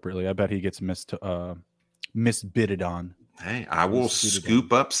him appropriately. I bet he gets misbidded on. Hey, I will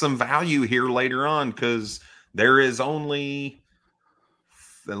scoop up some value here later on, because there is only,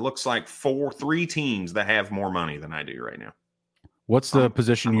 it looks like 3 teams that have more money than I do right now. What's the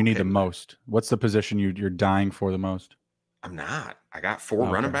position you need the most? What's the position you're dying for the most? I'm not. I got 4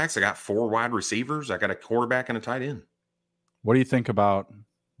 running backs. I got 4 wide receivers. I got a quarterback and a tight end. What do you think about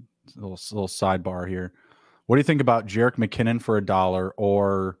a little sidebar here? What do you think about Jerick McKinnon for $1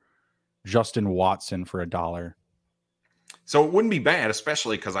 or Justin Watson for $1? So it wouldn't be bad,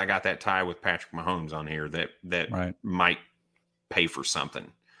 especially because I got that tie with Patrick Mahomes on here that might pay for something.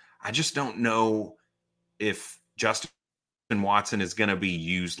 I just don't know if Justin Watson is going to be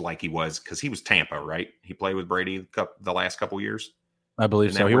used like he was, because he was Tampa, right? He played with Brady the last couple years. I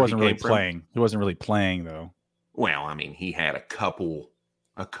believe so. He wasn't really playing. He wasn't really playing though. Well, I mean, he had a couple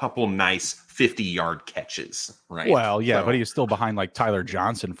nice 50-yard catches, right? Well, yeah, but he was still behind like Tyler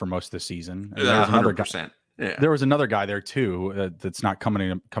Johnson for most of the season. And 100%. Yeah. There was another guy there too that's not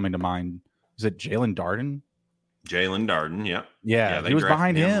coming to mind. Is it Jalen Darden? Jalen Darden, yep. Yeah, he was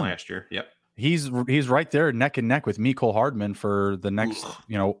behind him last year. Yep. He's right there neck and neck with Mecole Hardman for the next,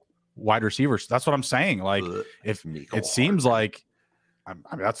 wide receivers. That's what I'm saying. Like, if it seems like, I mean,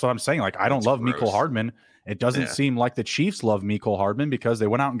 that's what I'm saying. Like, I don't love Mecole Hardman. It doesn't seem like the Chiefs love Mecole Hardman, because they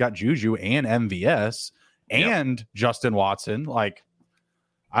went out and got Juju and MVS and Justin Watson. Like,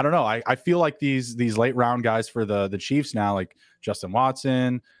 I don't know. I feel like these late round guys for the Chiefs now, like Justin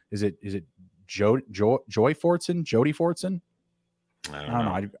Watson. Is it Jody Fortson? I don't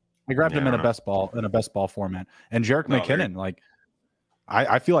know. I grabbed him in a best ball format. And Jerick McKinnon, like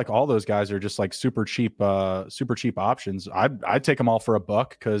I feel like all those guys are just like super cheap options. I'd take them all for $1,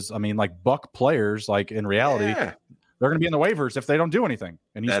 because I mean, like buck players, like in reality, they're going to be in the waivers if they don't do anything.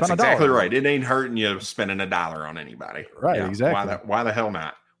 And you That's spend $1. Exactly right. It ain't hurting you spending $1 on anybody. Right. Yeah. Exactly. Why the hell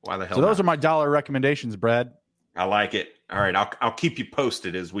not? So those are my dollar recommendations, Brad. I like it. All right. I'll keep you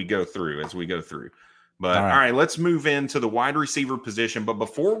posted as we go through. But all right, let's move into the wide receiver position. But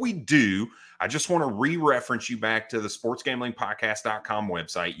before we do, I just want to re-reference you back to the sportsgamblingpodcast.com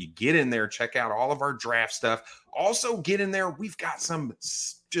website. You get in there, check out all of our draft stuff. Also get in there. We've got some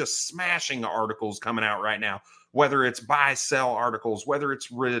just smashing articles coming out right now, whether it's buy, sell articles, whether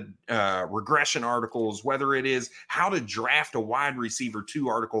it's regression articles, whether it is how to draft a wide receiver 2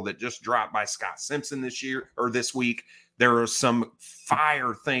 article that just dropped by Scott Simpson this week. There are some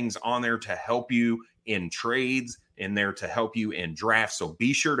fire things on there to help you in trades, in there to help you in drafts. So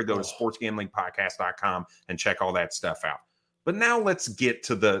be sure to go to sportsgamblingpodcast.com and check all that stuff out. But now let's get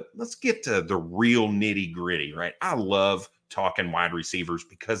to the real nitty gritty, right? I love talking wide receivers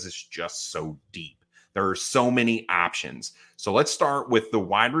because it's just so deep. There are so many options. So let's start with the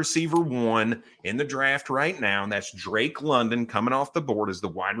wide receiver 1 in the draft right now. And that's Drake London coming off the board as the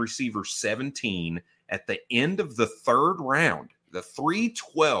wide receiver 17 at the end of the 3rd round. The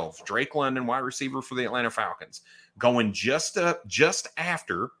 312, Drake London, wide receiver for the Atlanta Falcons, going just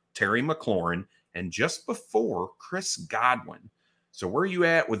after Terry McLaurin and just before Chris Godwin. So where are you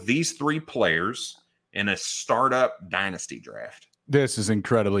at with these 3 players in a startup dynasty draft? This is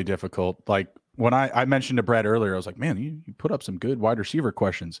incredibly difficult. Like when I mentioned to Brad earlier, I was like, man, you put up some good wide receiver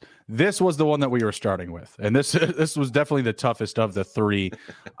questions. This was the one that we were starting with. And this was definitely the toughest of the 3.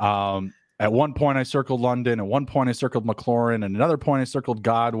 At one point, I circled London. At one point, I circled McLaurin. And another point, I circled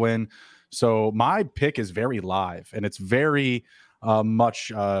Godwin. So my pick is very live, and it's very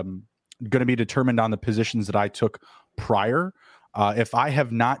much going to be determined on the positions that I took prior. If I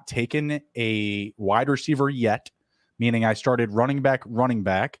have not taken a wide receiver yet, meaning I started running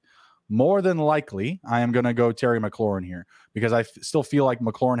back, more than likely I am going to go Terry McLaurin here because I still feel like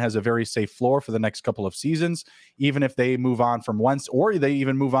McLaurin has a very safe floor for the next couple of seasons, even if they move on from Wentz or they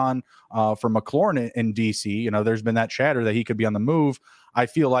even move on from McLaurin in DC. You know, there's been that chatter that he could be on the move. I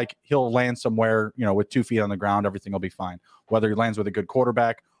feel like he'll land somewhere, you know, with 2 feet on the ground. Everything will be fine, whether he lands with a good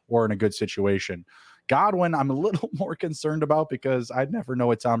quarterback or in a good situation. Godwin, I'm a little more concerned about because I never know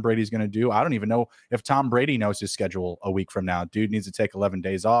what Tom Brady's going to do. I don't even know if Tom Brady knows his schedule a week from now. Dude needs to take 11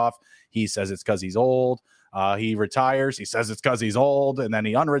 days off. He says it's because he's old. He retires. He says it's because he's old, and then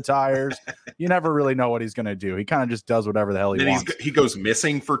he unretires. You never really know what he's going to do. He kind of just does whatever the hell he wants. He goes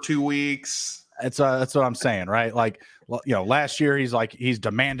missing for 2 weeks. That's what I'm saying, right? Like, you know, last year he's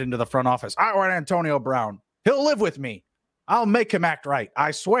demanding to the front office, I want Antonio Brown. He'll live with me. I'll make him act right.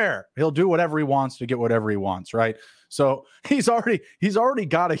 I swear he'll do whatever he wants to get whatever he wants. Right. So he's already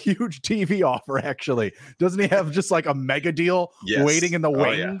got a huge TV offer. Actually, doesn't he have just like a mega deal waiting in the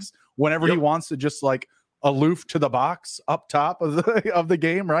wings whenever he wants to just like aloof to the box up top of the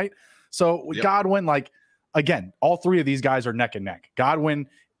game. Right. So Godwin, like, again, all 3 of these guys are neck and neck. Godwin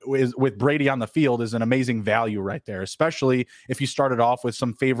is with Brady on the field is an amazing value right there, especially if you started off with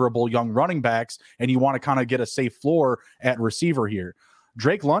some favorable young running backs and you want to kind of get a safe floor at receiver here.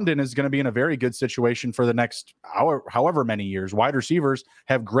 Drake London is going to be in a very good situation for the next however many years. Wide receivers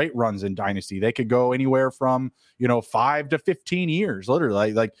have great runs in Dynasty. They could go anywhere from, 5 to 15 years,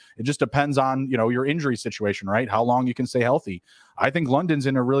 literally. Like it just depends on, your injury situation, right? How long you can stay healthy. I think London's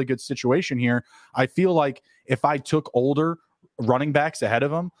in a really good situation here. I feel like if I took older running backs ahead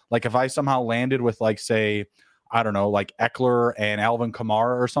of him, like if I somehow landed with like, say, I don't know, like Eckler and Alvin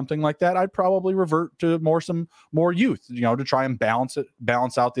Kamara or something like that, I'd probably revert to some more youth, to try and balance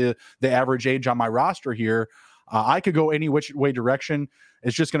out the average age on my roster here. I could go any which way direction.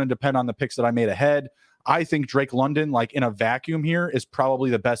 It's just going to depend on the picks that I made ahead. I think Drake London, like in a vacuum here, is probably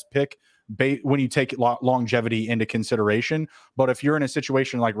the best pick when you take longevity into consideration. But if you're in a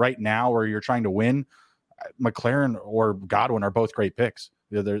situation like right now where you're trying to win, McLaurin or Godwin are both great picks.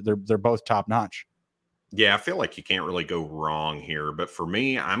 They're both top notch. Yeah, I feel like you can't really go wrong here. But for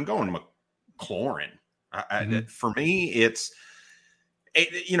me, I'm going McLaurin. For me, it's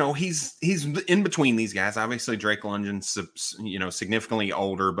he's in between these guys. Obviously, Drake London's significantly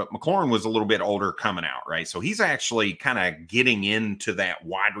older, but McLaurin was a little bit older coming out, right? So he's actually kind of getting into that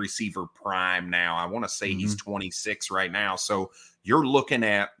wide receiver prime now. I want to say he's 26 right now. So you're looking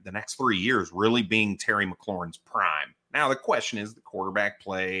at the next 3 years really being Terry McLaurin's prime. Now, the question is the quarterback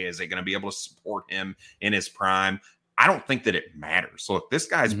play. Is it going to be able to support him in his prime? I don't think that it matters. Look, this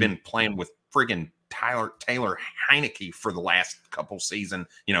guy's been playing with friggin' Taylor Heineke for the last couple season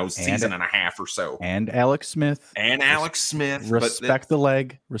and a half or so. And Alex Smith. Respect the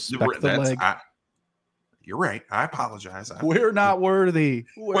leg. Respect the leg. You're right. I apologize. We're not worthy.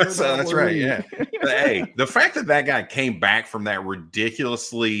 That's right. Yeah. Hey, the fact that guy came back from that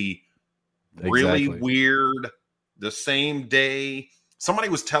ridiculously, really weird, the same day. Somebody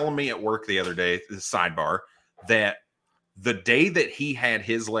was telling me at work the other day, the sidebar, that The day that he had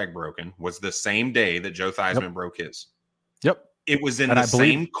his leg broken was the same day that Joe Theismann broke his. Yep. It was in the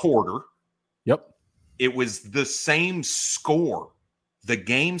same quarter. Yep. It was the same score. The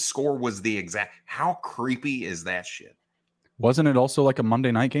game score was the exact. How creepy is that shit? Wasn't it also like a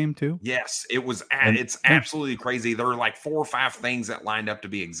Monday night game too? Yes, it was. It's absolutely crazy. There are like 4 or 5 things that lined up to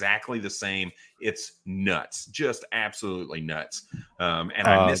be exactly the same. It's nuts, just absolutely nuts. And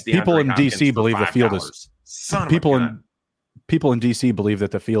I missed people in Hopkins DC believe the field is. People in DC believe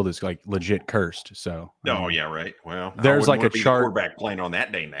that the field is like legit cursed. So, yeah, right. Well, there's like a chart. Quarterback playing on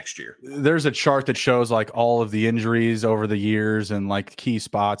that day next year. There's a chart that shows like all of the injuries over the years and like key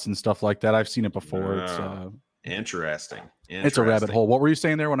spots and stuff like that. I've seen it before. It's interesting. It's a rabbit hole. What were you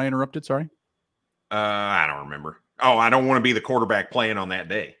saying there when I interrupted? Sorry. I don't remember. Oh, I don't want to be the quarterback playing on that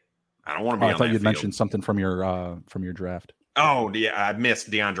day. I don't want to be. I thought you'd mentioned something from your draft. Oh, yeah, I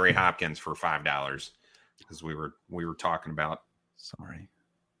missed DeAndre Hopkins for $5 because we were talking about. Sorry,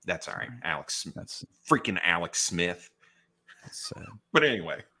 that's all right. Alex, that's freaking Alex Smith. That's sad. But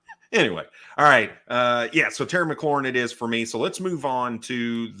anyway, all right. So Terry McLaurin it is for me. So let's move on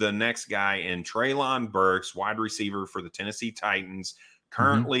to the next guy in Treylon Burks, wide receiver for the Tennessee Titans.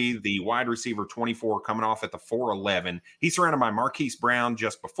 Currently the wide receiver 24 coming off at the 411. He's surrounded by Marquise Brown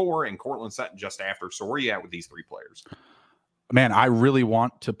just before and Cortland Sutton just after. So where are you at with these 3 players? Man, I really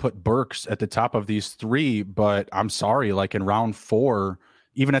want to put Burks at the top of these 3, but I'm sorry, like in round 4,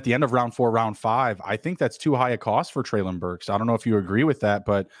 even at the end of round 4, round 5, I think that's too high a cost for Treylon Burks. I don't know if you agree with that,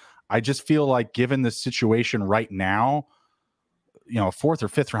 but I just feel like given the situation right now, a 4th or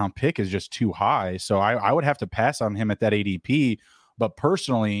 5th round pick is just too high. So I would have to pass on him at that ADP. But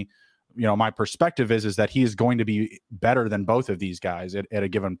personally, my perspective is that he is going to be better than both of these guys at a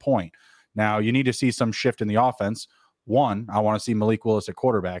given point. Now, you need to see some shift in the offense. One, I want to see Malik Willis at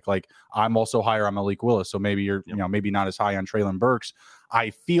quarterback. Like, I'm also higher on Malik Willis, so maybe you're, maybe not as high on Treylon Burks.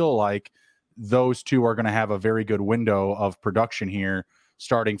 I feel like those 2 are going to have a very good window of production here,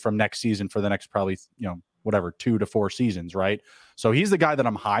 starting from next season for the next probably 2 to 4 seasons, right? So he's the guy that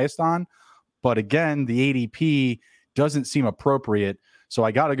I'm highest on. But again, the ADP doesn't seem appropriate. So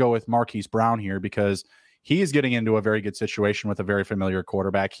I got to go with Marquise Brown here because he is getting into a very good situation with a very familiar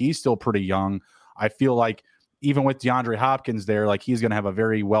quarterback. He's still pretty young. I feel like even with DeAndre Hopkins there, like he's going to have a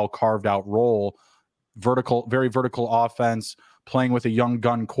very well carved out role, very vertical offense, playing with a young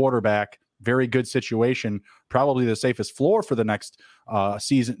gun quarterback, very good situation, probably the safest floor for the next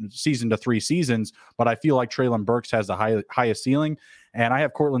season to 3 seasons. But I feel like Treylon Burks has the highest ceiling, and I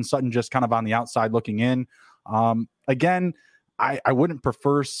have Cortland Sutton just kind of on the outside looking in. Again, I wouldn't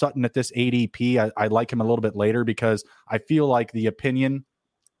prefer Sutton at this ADP. I like him a little bit later because I feel like the opinion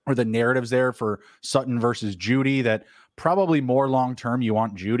or the narratives there for Sutton versus Jeudy that probably more long-term you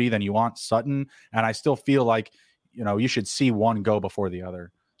want Jeudy than you want Sutton. And I still feel like, you should see one go before the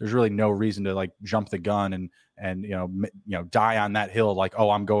other. There's really no reason to like jump the gun and die on that hill. Like,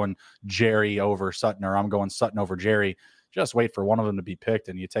 oh, I'm going Jerry over Sutton or I'm going Sutton over Jerry. Just wait for one of them to be picked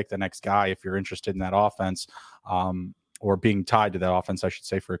and you take the next guy if you're interested in that offense, or being tied to that offense, I should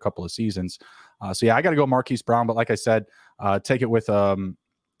say, for a couple of seasons. I got to go Marquise Brown, but like I said, take it with a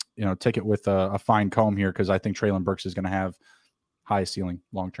fine comb here because I think Treylon Burks is going to have high ceiling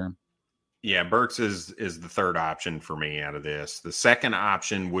long term. Yeah, Burks is the 3rd option for me out of this. The 2nd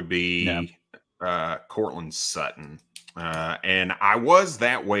option would be Cortland Sutton, and I was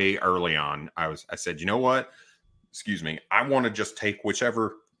that way early on. I said, you know what? Excuse me. I want to just take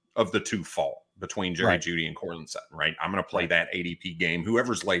whichever of the 2 fall between Jerry Jeudy and Cortland Sutton, right? I'm going to play that ADP game.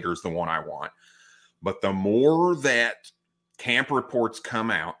 Whoever's later is the one I want. But the more that camp reports come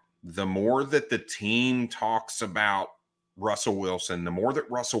out, the more that the team talks about Russell Wilson, the more that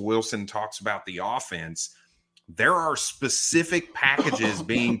Russell Wilson talks about the offense, there are specific packages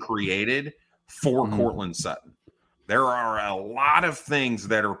being created for Cortland Sutton. There are a lot of things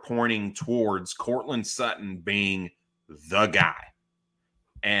that are pointing towards Cortland Sutton being the guy.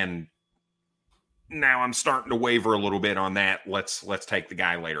 And now I'm starting to waver a little bit on that. Let's take the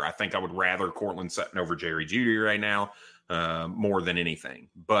guy later. I think I would rather Cortland Sutton over Jerry Jeudy right now, more than anything.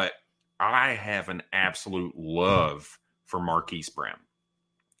 But I have an absolute love for Marquise Brown.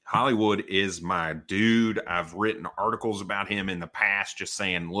 Hollywood is my dude. I've written articles about him in the past just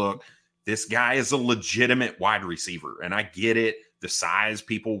saying, look, this guy is a legitimate wide receiver. And I get it. The size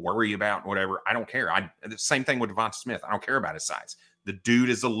people worry about, whatever. I don't care. The same thing with Devonta Smith. I don't care about his size. The dude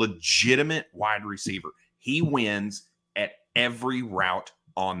is a legitimate wide receiver. He wins at every route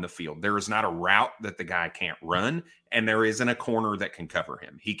on the field. There is not a route that the guy can't run, and there isn't a corner that can cover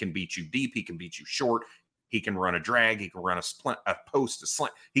him. He can beat you deep. He can beat you short. He can run a drag. He can run a post, a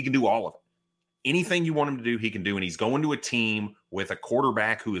slant. He can do all of it. anything you want him to do, he can do. And he's going to a team with a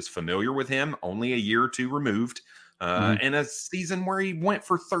quarterback who is familiar with him, only a year or two removed, in a season where he went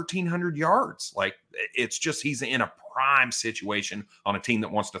for 1,300 yards. Like, it's just, he's in a prime situation on a team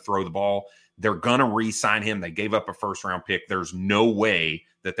that wants to throw the ball. They're going to re-sign him. They gave up a first-round pick. There's no way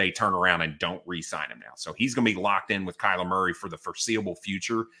that they turn around and don't re-sign him now. So he's going to be locked in with Kyler Murray for the foreseeable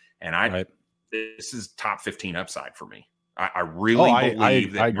future. And this is top 15 upside for me. I really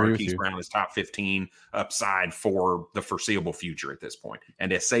believe that Marquise Brown is top 15 upside for the foreseeable future at this point.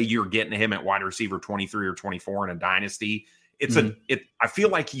 And to say you're getting him at wide receiver 23 or 24 in a dynasty, I feel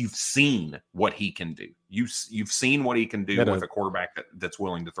like you've seen what he can do. You've seen what he can do with a quarterback that's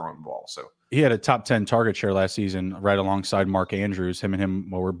willing to throw him the ball. So he had a top 10 target share last season, right alongside Mark Andrews. Him and him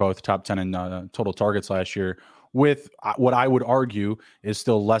were both top 10 in total targets last year, with what I would argue is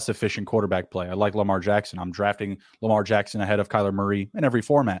still less efficient quarterback play. I like Lamar Jackson. I'm drafting Lamar Jackson ahead of Kyler Murray in every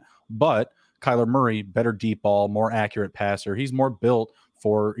format. But Kyler Murray, better deep ball, more accurate passer. He's more built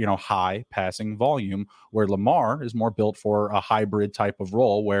for, high passing volume, where Lamar is more built for a hybrid type of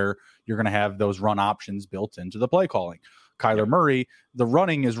role where you're going to have those run options built into the play calling. Kyler Murray, the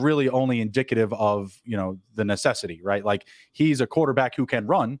running is really only indicative of, the necessity, right? Like, he's a quarterback who can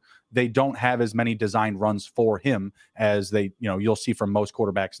run. They don't have as many designed runs for him as you'll see from most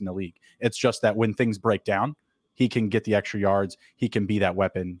quarterbacks in the league. It's just that when things break down, he can get the extra yards. He can be that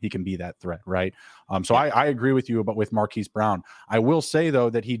weapon. He can be that threat, right? So I agree with you, but with Marquise Brown, I will say though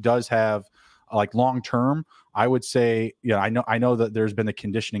that he does have, like, long term, I would say, I know that there's been the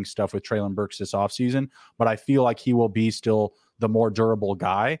conditioning stuff with Treylon Burks this offseason, but I feel like he will be still the more durable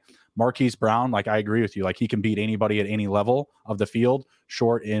guy. Marquise Brown, like, I agree with you. Like, he can beat anybody at any level of the field,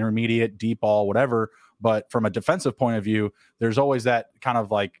 short, intermediate, deep ball, whatever. But from a defensive point of view, there's always that kind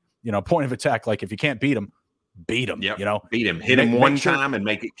of like, point of attack. Like, if you can't beat him, beat him. Beat him. Hit him one time and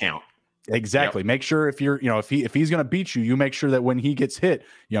make it count. Exactly. Yep. Make sure if you're, if he's going to beat you, you make sure that when he gets hit,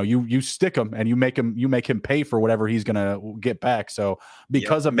 you stick him and you make him pay for whatever he's going to get back. So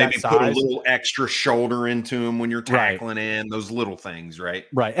because of maybe that size, put a little extra shoulder into him when you're tackling in, those little things, right?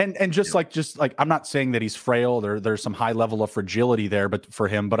 Right. And just like I'm not saying that he's frail. There's some high level of fragility there, but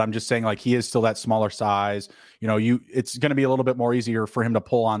I'm just saying, like, he is still that smaller size. It's going to be a little bit more easier for him to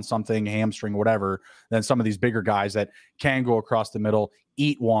pull on something, hamstring, whatever, than some of these bigger guys that can go across the middle,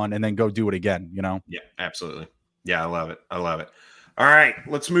 eat one, and then go do it again, Yeah, absolutely. Yeah, I love it. All right,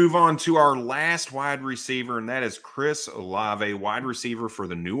 let's move on to our last wide receiver, and that is Chris Olave, wide receiver for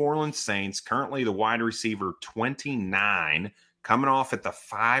the New Orleans Saints, currently the wide receiver 29, coming off at the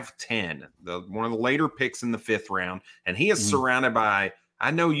 5'10", one of the later picks in the 5th round, and he is surrounded by, I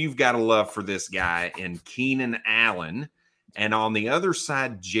know you've got a love for this guy, in Keenan Allen. And on the other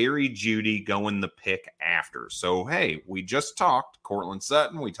side, Jerry Jeudy going the pick after. So, hey, we just talked Courtland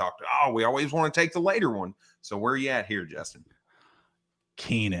Sutton. We talked, we always want to take the later one. So where are you at here, Justin?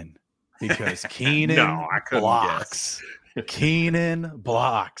 Keenan. Because Keenan blocks. Keenan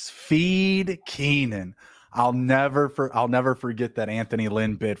blocks. Feed Keenan. I'll never forget that Anthony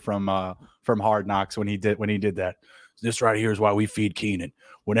Lynn bit from Hard Knocks when he did that. This right here is why we feed Keenan.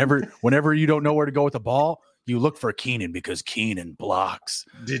 Whenever you don't know where to go with the ball, you look for Keenan because Keenan blocks.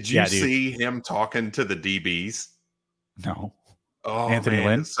 Did you see him talking to the DBs? No. Oh, Anthony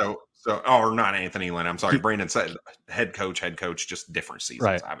Lynn? Or not Anthony Lynn. I'm sorry. Brandon said head coach, just different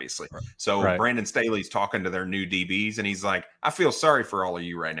seasons, obviously. So Brandon Staley's talking to their new DBs, and he's like, I feel sorry for all of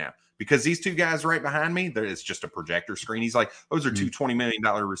you right now because these two guys right behind me, it's just a projector screen. He's like, those are two $20 million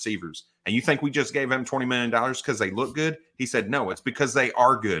receivers. And you think we just gave them $20 million because they look good? He said, no, it's because they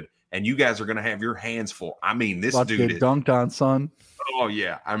are good. And you guys are going to have your hands full. I mean, this dude dunked on, son. Oh,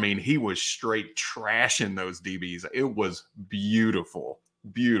 yeah. I mean, he was straight trashing those DBs. It was beautiful.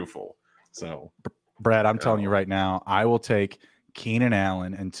 Beautiful. So, Brad, I'm telling you right now, I will take Keenan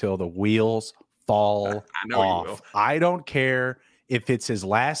Allen until the wheels fall off. You will. I don't care if it's his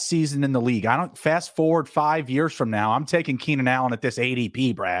last season in the league. I don't fast forward 5 years from now. I'm taking Keenan Allen at this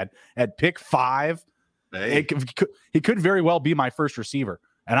ADP, Brad, at pick 5. Hey. He could very well be my first receiver.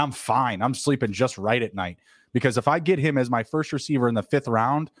 And I'm fine. I'm sleeping just right at night because if I get him as my first receiver in the 5th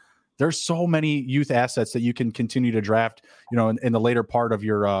round, there's so many youth assets that you can continue to draft, in the later part of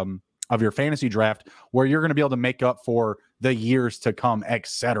your fantasy draft where you're going to be able to make up for the years to come,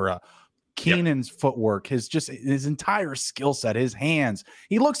 etc. Keenan's footwork, his entire skill set, his hands.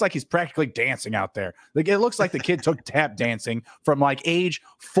 He looks like he's practically dancing out there. Like, it looks like the kid took tap dancing from like age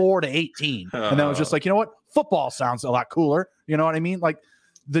 4 to 18. And then was just like, you know what? Football sounds a lot cooler. You know what I mean? Like,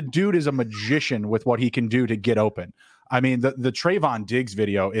 the dude is a magician with what he can do to get open. I mean, the Trayvon Diggs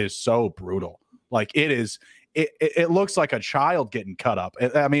video is so brutal. Like, it is it looks like a child getting cut up.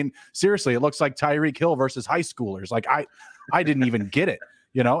 I mean, seriously, it looks like Tyreek Hill versus high schoolers. Like I didn't even get it,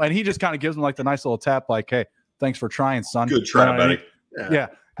 and he just kind of gives him like the nice little tap, like, hey, thanks for trying, son. Good try, buddy. I mean? Yeah.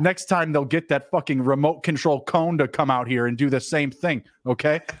 Next time they'll get that fucking remote control cone to come out here and do the same thing.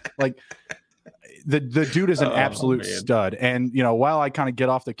 Okay. Like the dude is an absolute stud. And, while I kind of get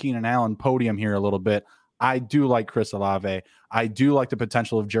off the Keenan Allen podium here a little bit, I do like Chris Olave. I do like the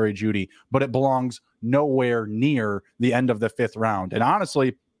potential of Jerry Jeudy, but it belongs nowhere near the end of the 5th round. And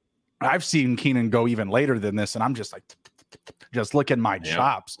honestly, I've seen Keenan go even later than this, and I'm just like, just licking my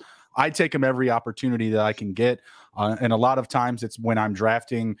chops. I take him every opportunity that I can get. And a lot of times it's when I'm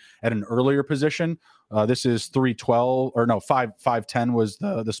drafting at an earlier position. This is 312 or no, 510 was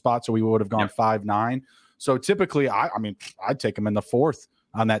the spot. So we would have gone 5-9. So typically I'd take him in the 4th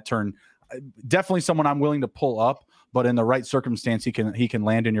on that turn. Definitely someone I'm willing to pull up, but in the right circumstance, he can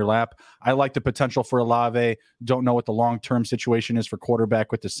land in your lap. I like the potential for Olave. Don't know what the long-term situation is for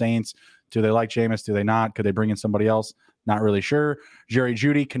quarterback with the Saints. Do they like Jameis? Do they not? Could they bring in somebody else? Not really sure. Jerry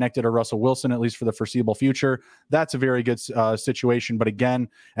Jeudy connected to Russell Wilson, at least for the foreseeable future. That's a very good situation. But again,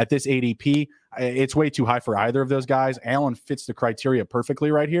 at this ADP, it's way too high for either of those guys. Allen fits the criteria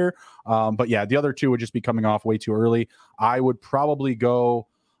perfectly right here. But yeah, the other two would just be coming off way too early. I would probably go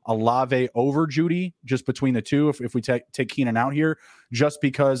Olave over Jeudy just between the two if we take Keenan out here, just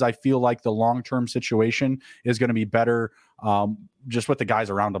because I feel like the long-term situation is going to be better just with the guys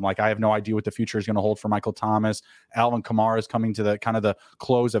around him. Like, I have no idea what the future is going to hold for Michael Thomas. Alvin Kamara is coming to the kind of the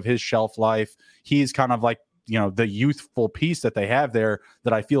close of his shelf life. He's kind of like, the youthful piece that they have there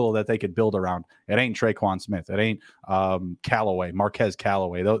that I feel that they could build around. It ain't Traquan Smith. It ain't Marquez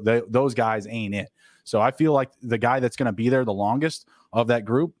Callaway. Those guys ain't it. So I feel like the guy that's going to be there the longest of that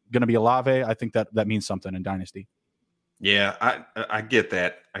group going to be Olave. I think that means something in Dynasty. Yeah, I get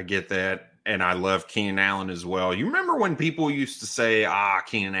that. And I love Keenan Allen as well. You remember when people used to say,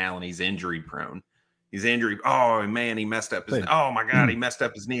 Keenan Allen, he's injury prone. He's injury. Oh, man, he messed up his Oh, my God, he messed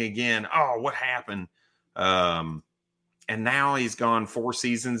up his knee again. Oh, what happened? And now he's gone 4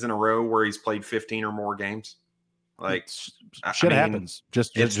 seasons in a row where he's played 15 or more games. Like, shit happens.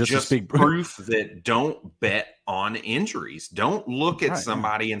 Just proof that don't bet on injuries. Don't look at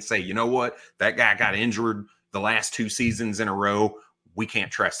somebody and say, you know what, that guy got injured the last 2 seasons in a row. We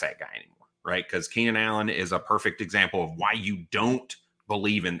can't trust that guy anymore, right? Because Keenan Allen is a perfect example of why you don't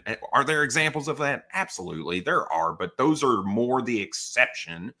believe in. Are there examples of that? Absolutely, there are, but those are more the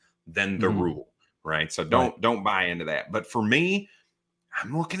exception than the rule, right? So don't buy into that. But for me,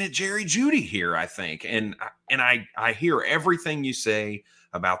 I'm looking at Jerry Jeudy here, I think. And I hear everything you say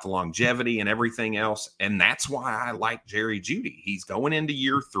about the longevity and everything else. And that's why I like Jerry Jeudy. He's going into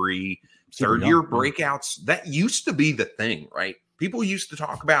year 3, third-year breakouts. That used to be the thing, right? People used to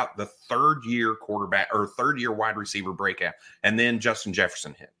talk about the third-year quarterback or third-year wide receiver breakout. And then Justin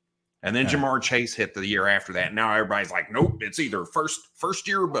Jefferson hit. And then Jamar Chase hit the year after that. Now everybody's like, nope, it's either first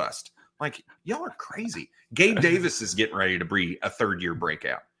year or bust. Like, y'all are crazy. Gabe Davis is getting ready to be a third-year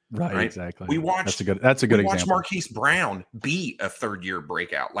breakout. Right, exactly. We watched that's a good example. Watched Marquise Brown be a third-year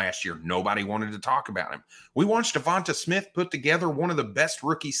breakout last year. Nobody wanted to talk about him. We watched Devonta Smith put together one of the best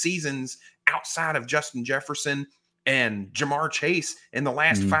rookie seasons outside of Justin Jefferson and Jamar Chase in the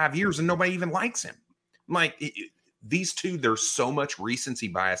last 5 years, and nobody even likes him. Like, these two, there's so much recency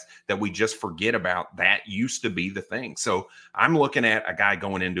bias that we just forget about. That used to be the thing. So I'm looking at a guy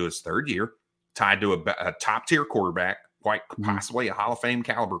going into his 3rd year, tied to a top-tier quarterback, quite possibly a Hall of Fame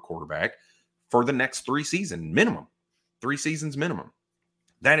caliber quarterback for the next 3 seasons minimum. 3 seasons minimum.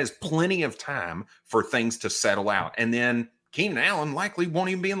 That is plenty of time for things to settle out. And then Keenan Allen likely won't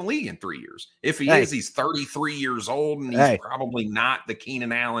even be in the league in 3 years. If he is, he's 33 years old, and he's probably not the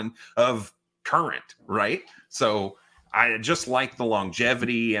Keenan Allen of current, right? So I just like the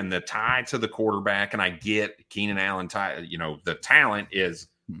longevity and the tie to the quarterback, and I get Keenan Allen tie. The talent is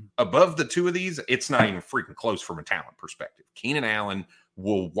above the two of these. It's not even freaking close from a talent perspective. Keenan Allen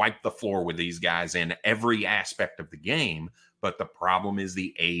will wipe the floor with these guys in every aspect of the game, but the problem is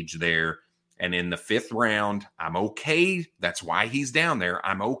the age there. And in the 5th round, I'm okay. That's why he's down there.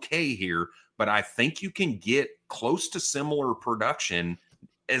 I'm okay here, but I think you can get close to similar production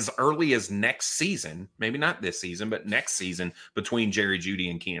as early as next season, maybe not this season, but next season, between Jerry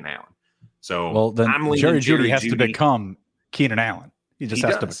Jeudy and Keenan Allen. So then Jerry Jeudy has to become Keenan Allen. He just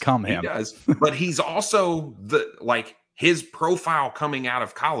has to become him. He does. But he's also his profile coming out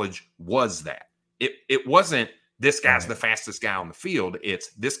of college was that. It wasn't this guy's the fastest guy on the field.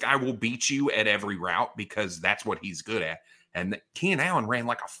 It's this guy will beat you at every route because that's what he's good at. And Keenan Allen ran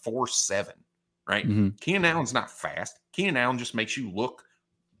like a 4.7, right? Keenan Allen's not fast. Keenan Allen just makes you look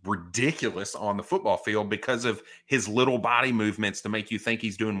ridiculous on the football field because of his little body movements to make you think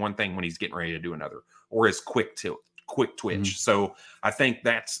he's doing one thing when he's getting ready to do another, or his quick twitch. Mm-hmm. So I think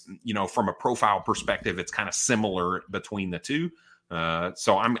that's, from a profile perspective, it's kind of similar between the two.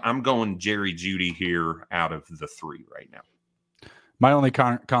 So I'm going Jerry Jeudy here out of the three right now. My only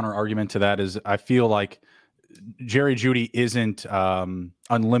counter argument to that is I feel like Jerry Jeudy isn't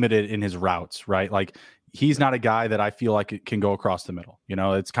unlimited in his routes, right? Like, he's not a guy that I feel like it can go across the middle.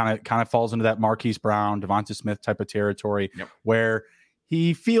 It's kind of falls into that Marquise Brown, Devonta Smith type of territory, where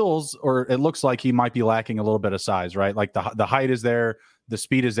he feels, or it looks like he might be lacking a little bit of size, right? Like the height is there, the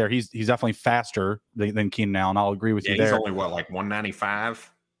speed is there. He's definitely faster than Keenan Allen. I'll agree with you there. He's only like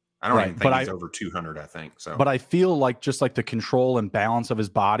 195. I don't even think he's over 200, I think. So, but I feel like just like the control and balance of his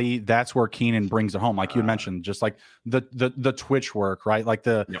body, that's where Keenan brings it home. Like you mentioned, just like the twitch work, right? Like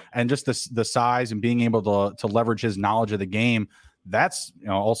and just the size and being able to leverage his knowledge of the game. That's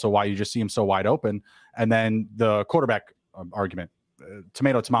also why you just see him so wide open. And then the quarterback argument,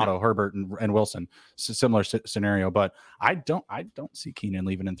 tomato, Herbert and Wilson, similar scenario. But I don't see Keenan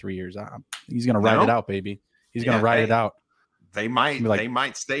leaving in 3 years. He's going to ride it out, baby. He's going to ride it out. They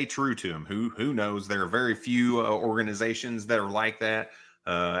might stay true to him. Who knows? There are very few organizations that are like that.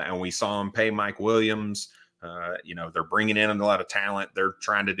 And we saw him pay Mike Williams. They're bringing in a lot of talent. They're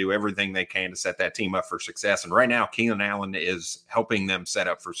trying to do everything they can to set that team up for success. And right now, Keenan Allen is helping them set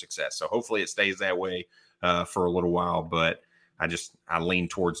up for success. So hopefully it stays that way for a little while. But I lean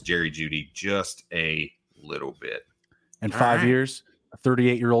towards Jerry Jeudy just a little bit. In 5 years, a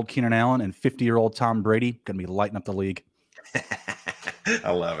 38-year-old Keenan Allen and 50-year-old Tom Brady going to be lighting up the league.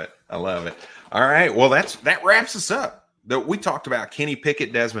 I love it. All right. Well, that wraps us up. We talked about Kenny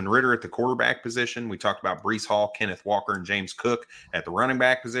Pickett, Desmond Ridder at the quarterback position. We talked about Breece Hall, Kenneth Walker, and James Cook at the running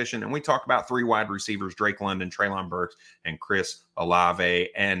back position. And we talked about 3 wide receivers, Drake London, Treylon Burks, and Chris Olave,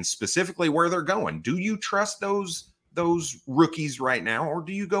 and specifically where they're going. Do you trust those rookies right now, or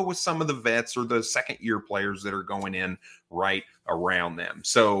do you go with some of the vets or the second-year players that are going in right around them?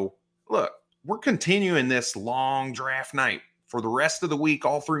 So, look, we're continuing this long draft night for the rest of the week,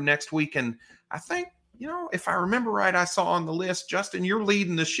 all through next week. And I think, if I remember right, I saw on the list, Justin, you're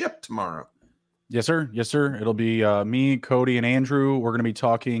leading the ship tomorrow. Yes, sir. It'll be me, Cody, and Andrew. We're going to be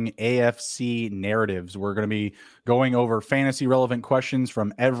talking AFC narratives. We're going to be going over fantasy relevant questions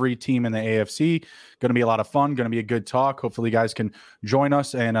from every team in the AFC. Going to be a lot of fun. Going to be a good talk. Hopefully you guys can join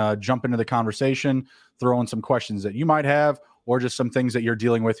us and jump into the conversation, throw in some questions that you might have, or just some things that you're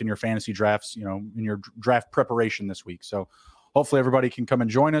dealing with in your fantasy drafts, in your draft preparation this week. So hopefully everybody can come and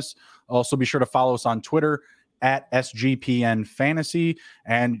join us. Also be sure to follow us on Twitter at SGPN Fantasy.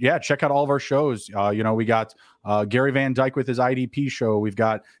 And check out all of our shows. We got Gary Van Dyke with his IDP show. We've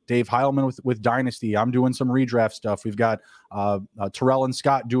got Dave Heilman with Dynasty. I'm doing some redraft stuff. We've got Terrell and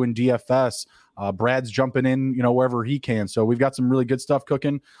Scott doing DFS. Brad's jumping in, wherever he can. So we've got some really good stuff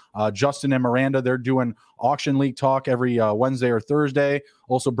cooking. Justin and Miranda, they're doing auction league talk every Wednesday or Thursday.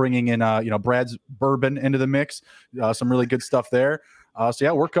 Also bringing in, Brad's bourbon into the mix. Some really good stuff there.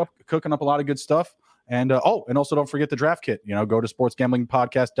 We're cooking up a lot of good stuff. And also don't forget the draft kit. Go to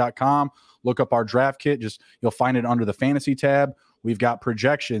sportsgamblingpodcast.com, look up our draft kit. You'll find it under the fantasy tab. We've got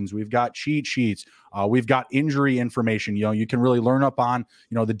projections. We've got cheat sheets. We've got injury information. You can really learn up on,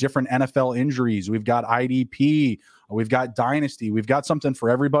 the different NFL injuries. We've got IDP. We've got Dynasty. We've got something for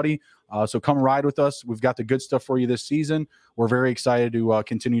everybody. So come ride with us. We've got the good stuff for you this season. We're very excited to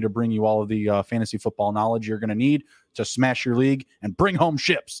continue to bring you all of the fantasy football knowledge you're going to need to smash your league and bring home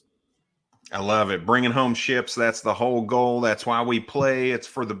ships. I love it. Bringing home ships. That's the whole goal. That's why we play. It's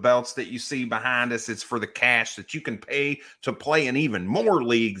for the belts that you see behind us. It's for the cash that you can pay to play in even more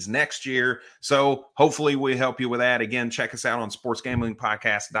leagues next year. So hopefully we help you with that. Again, check us out on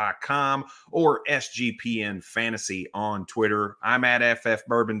sportsgamblingpodcast.com or SGPN Fantasy on Twitter. I'm at FF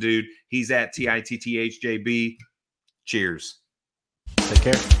Bourbon Dude. He's at TITTHJB. Cheers. Take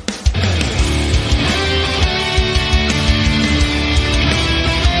care.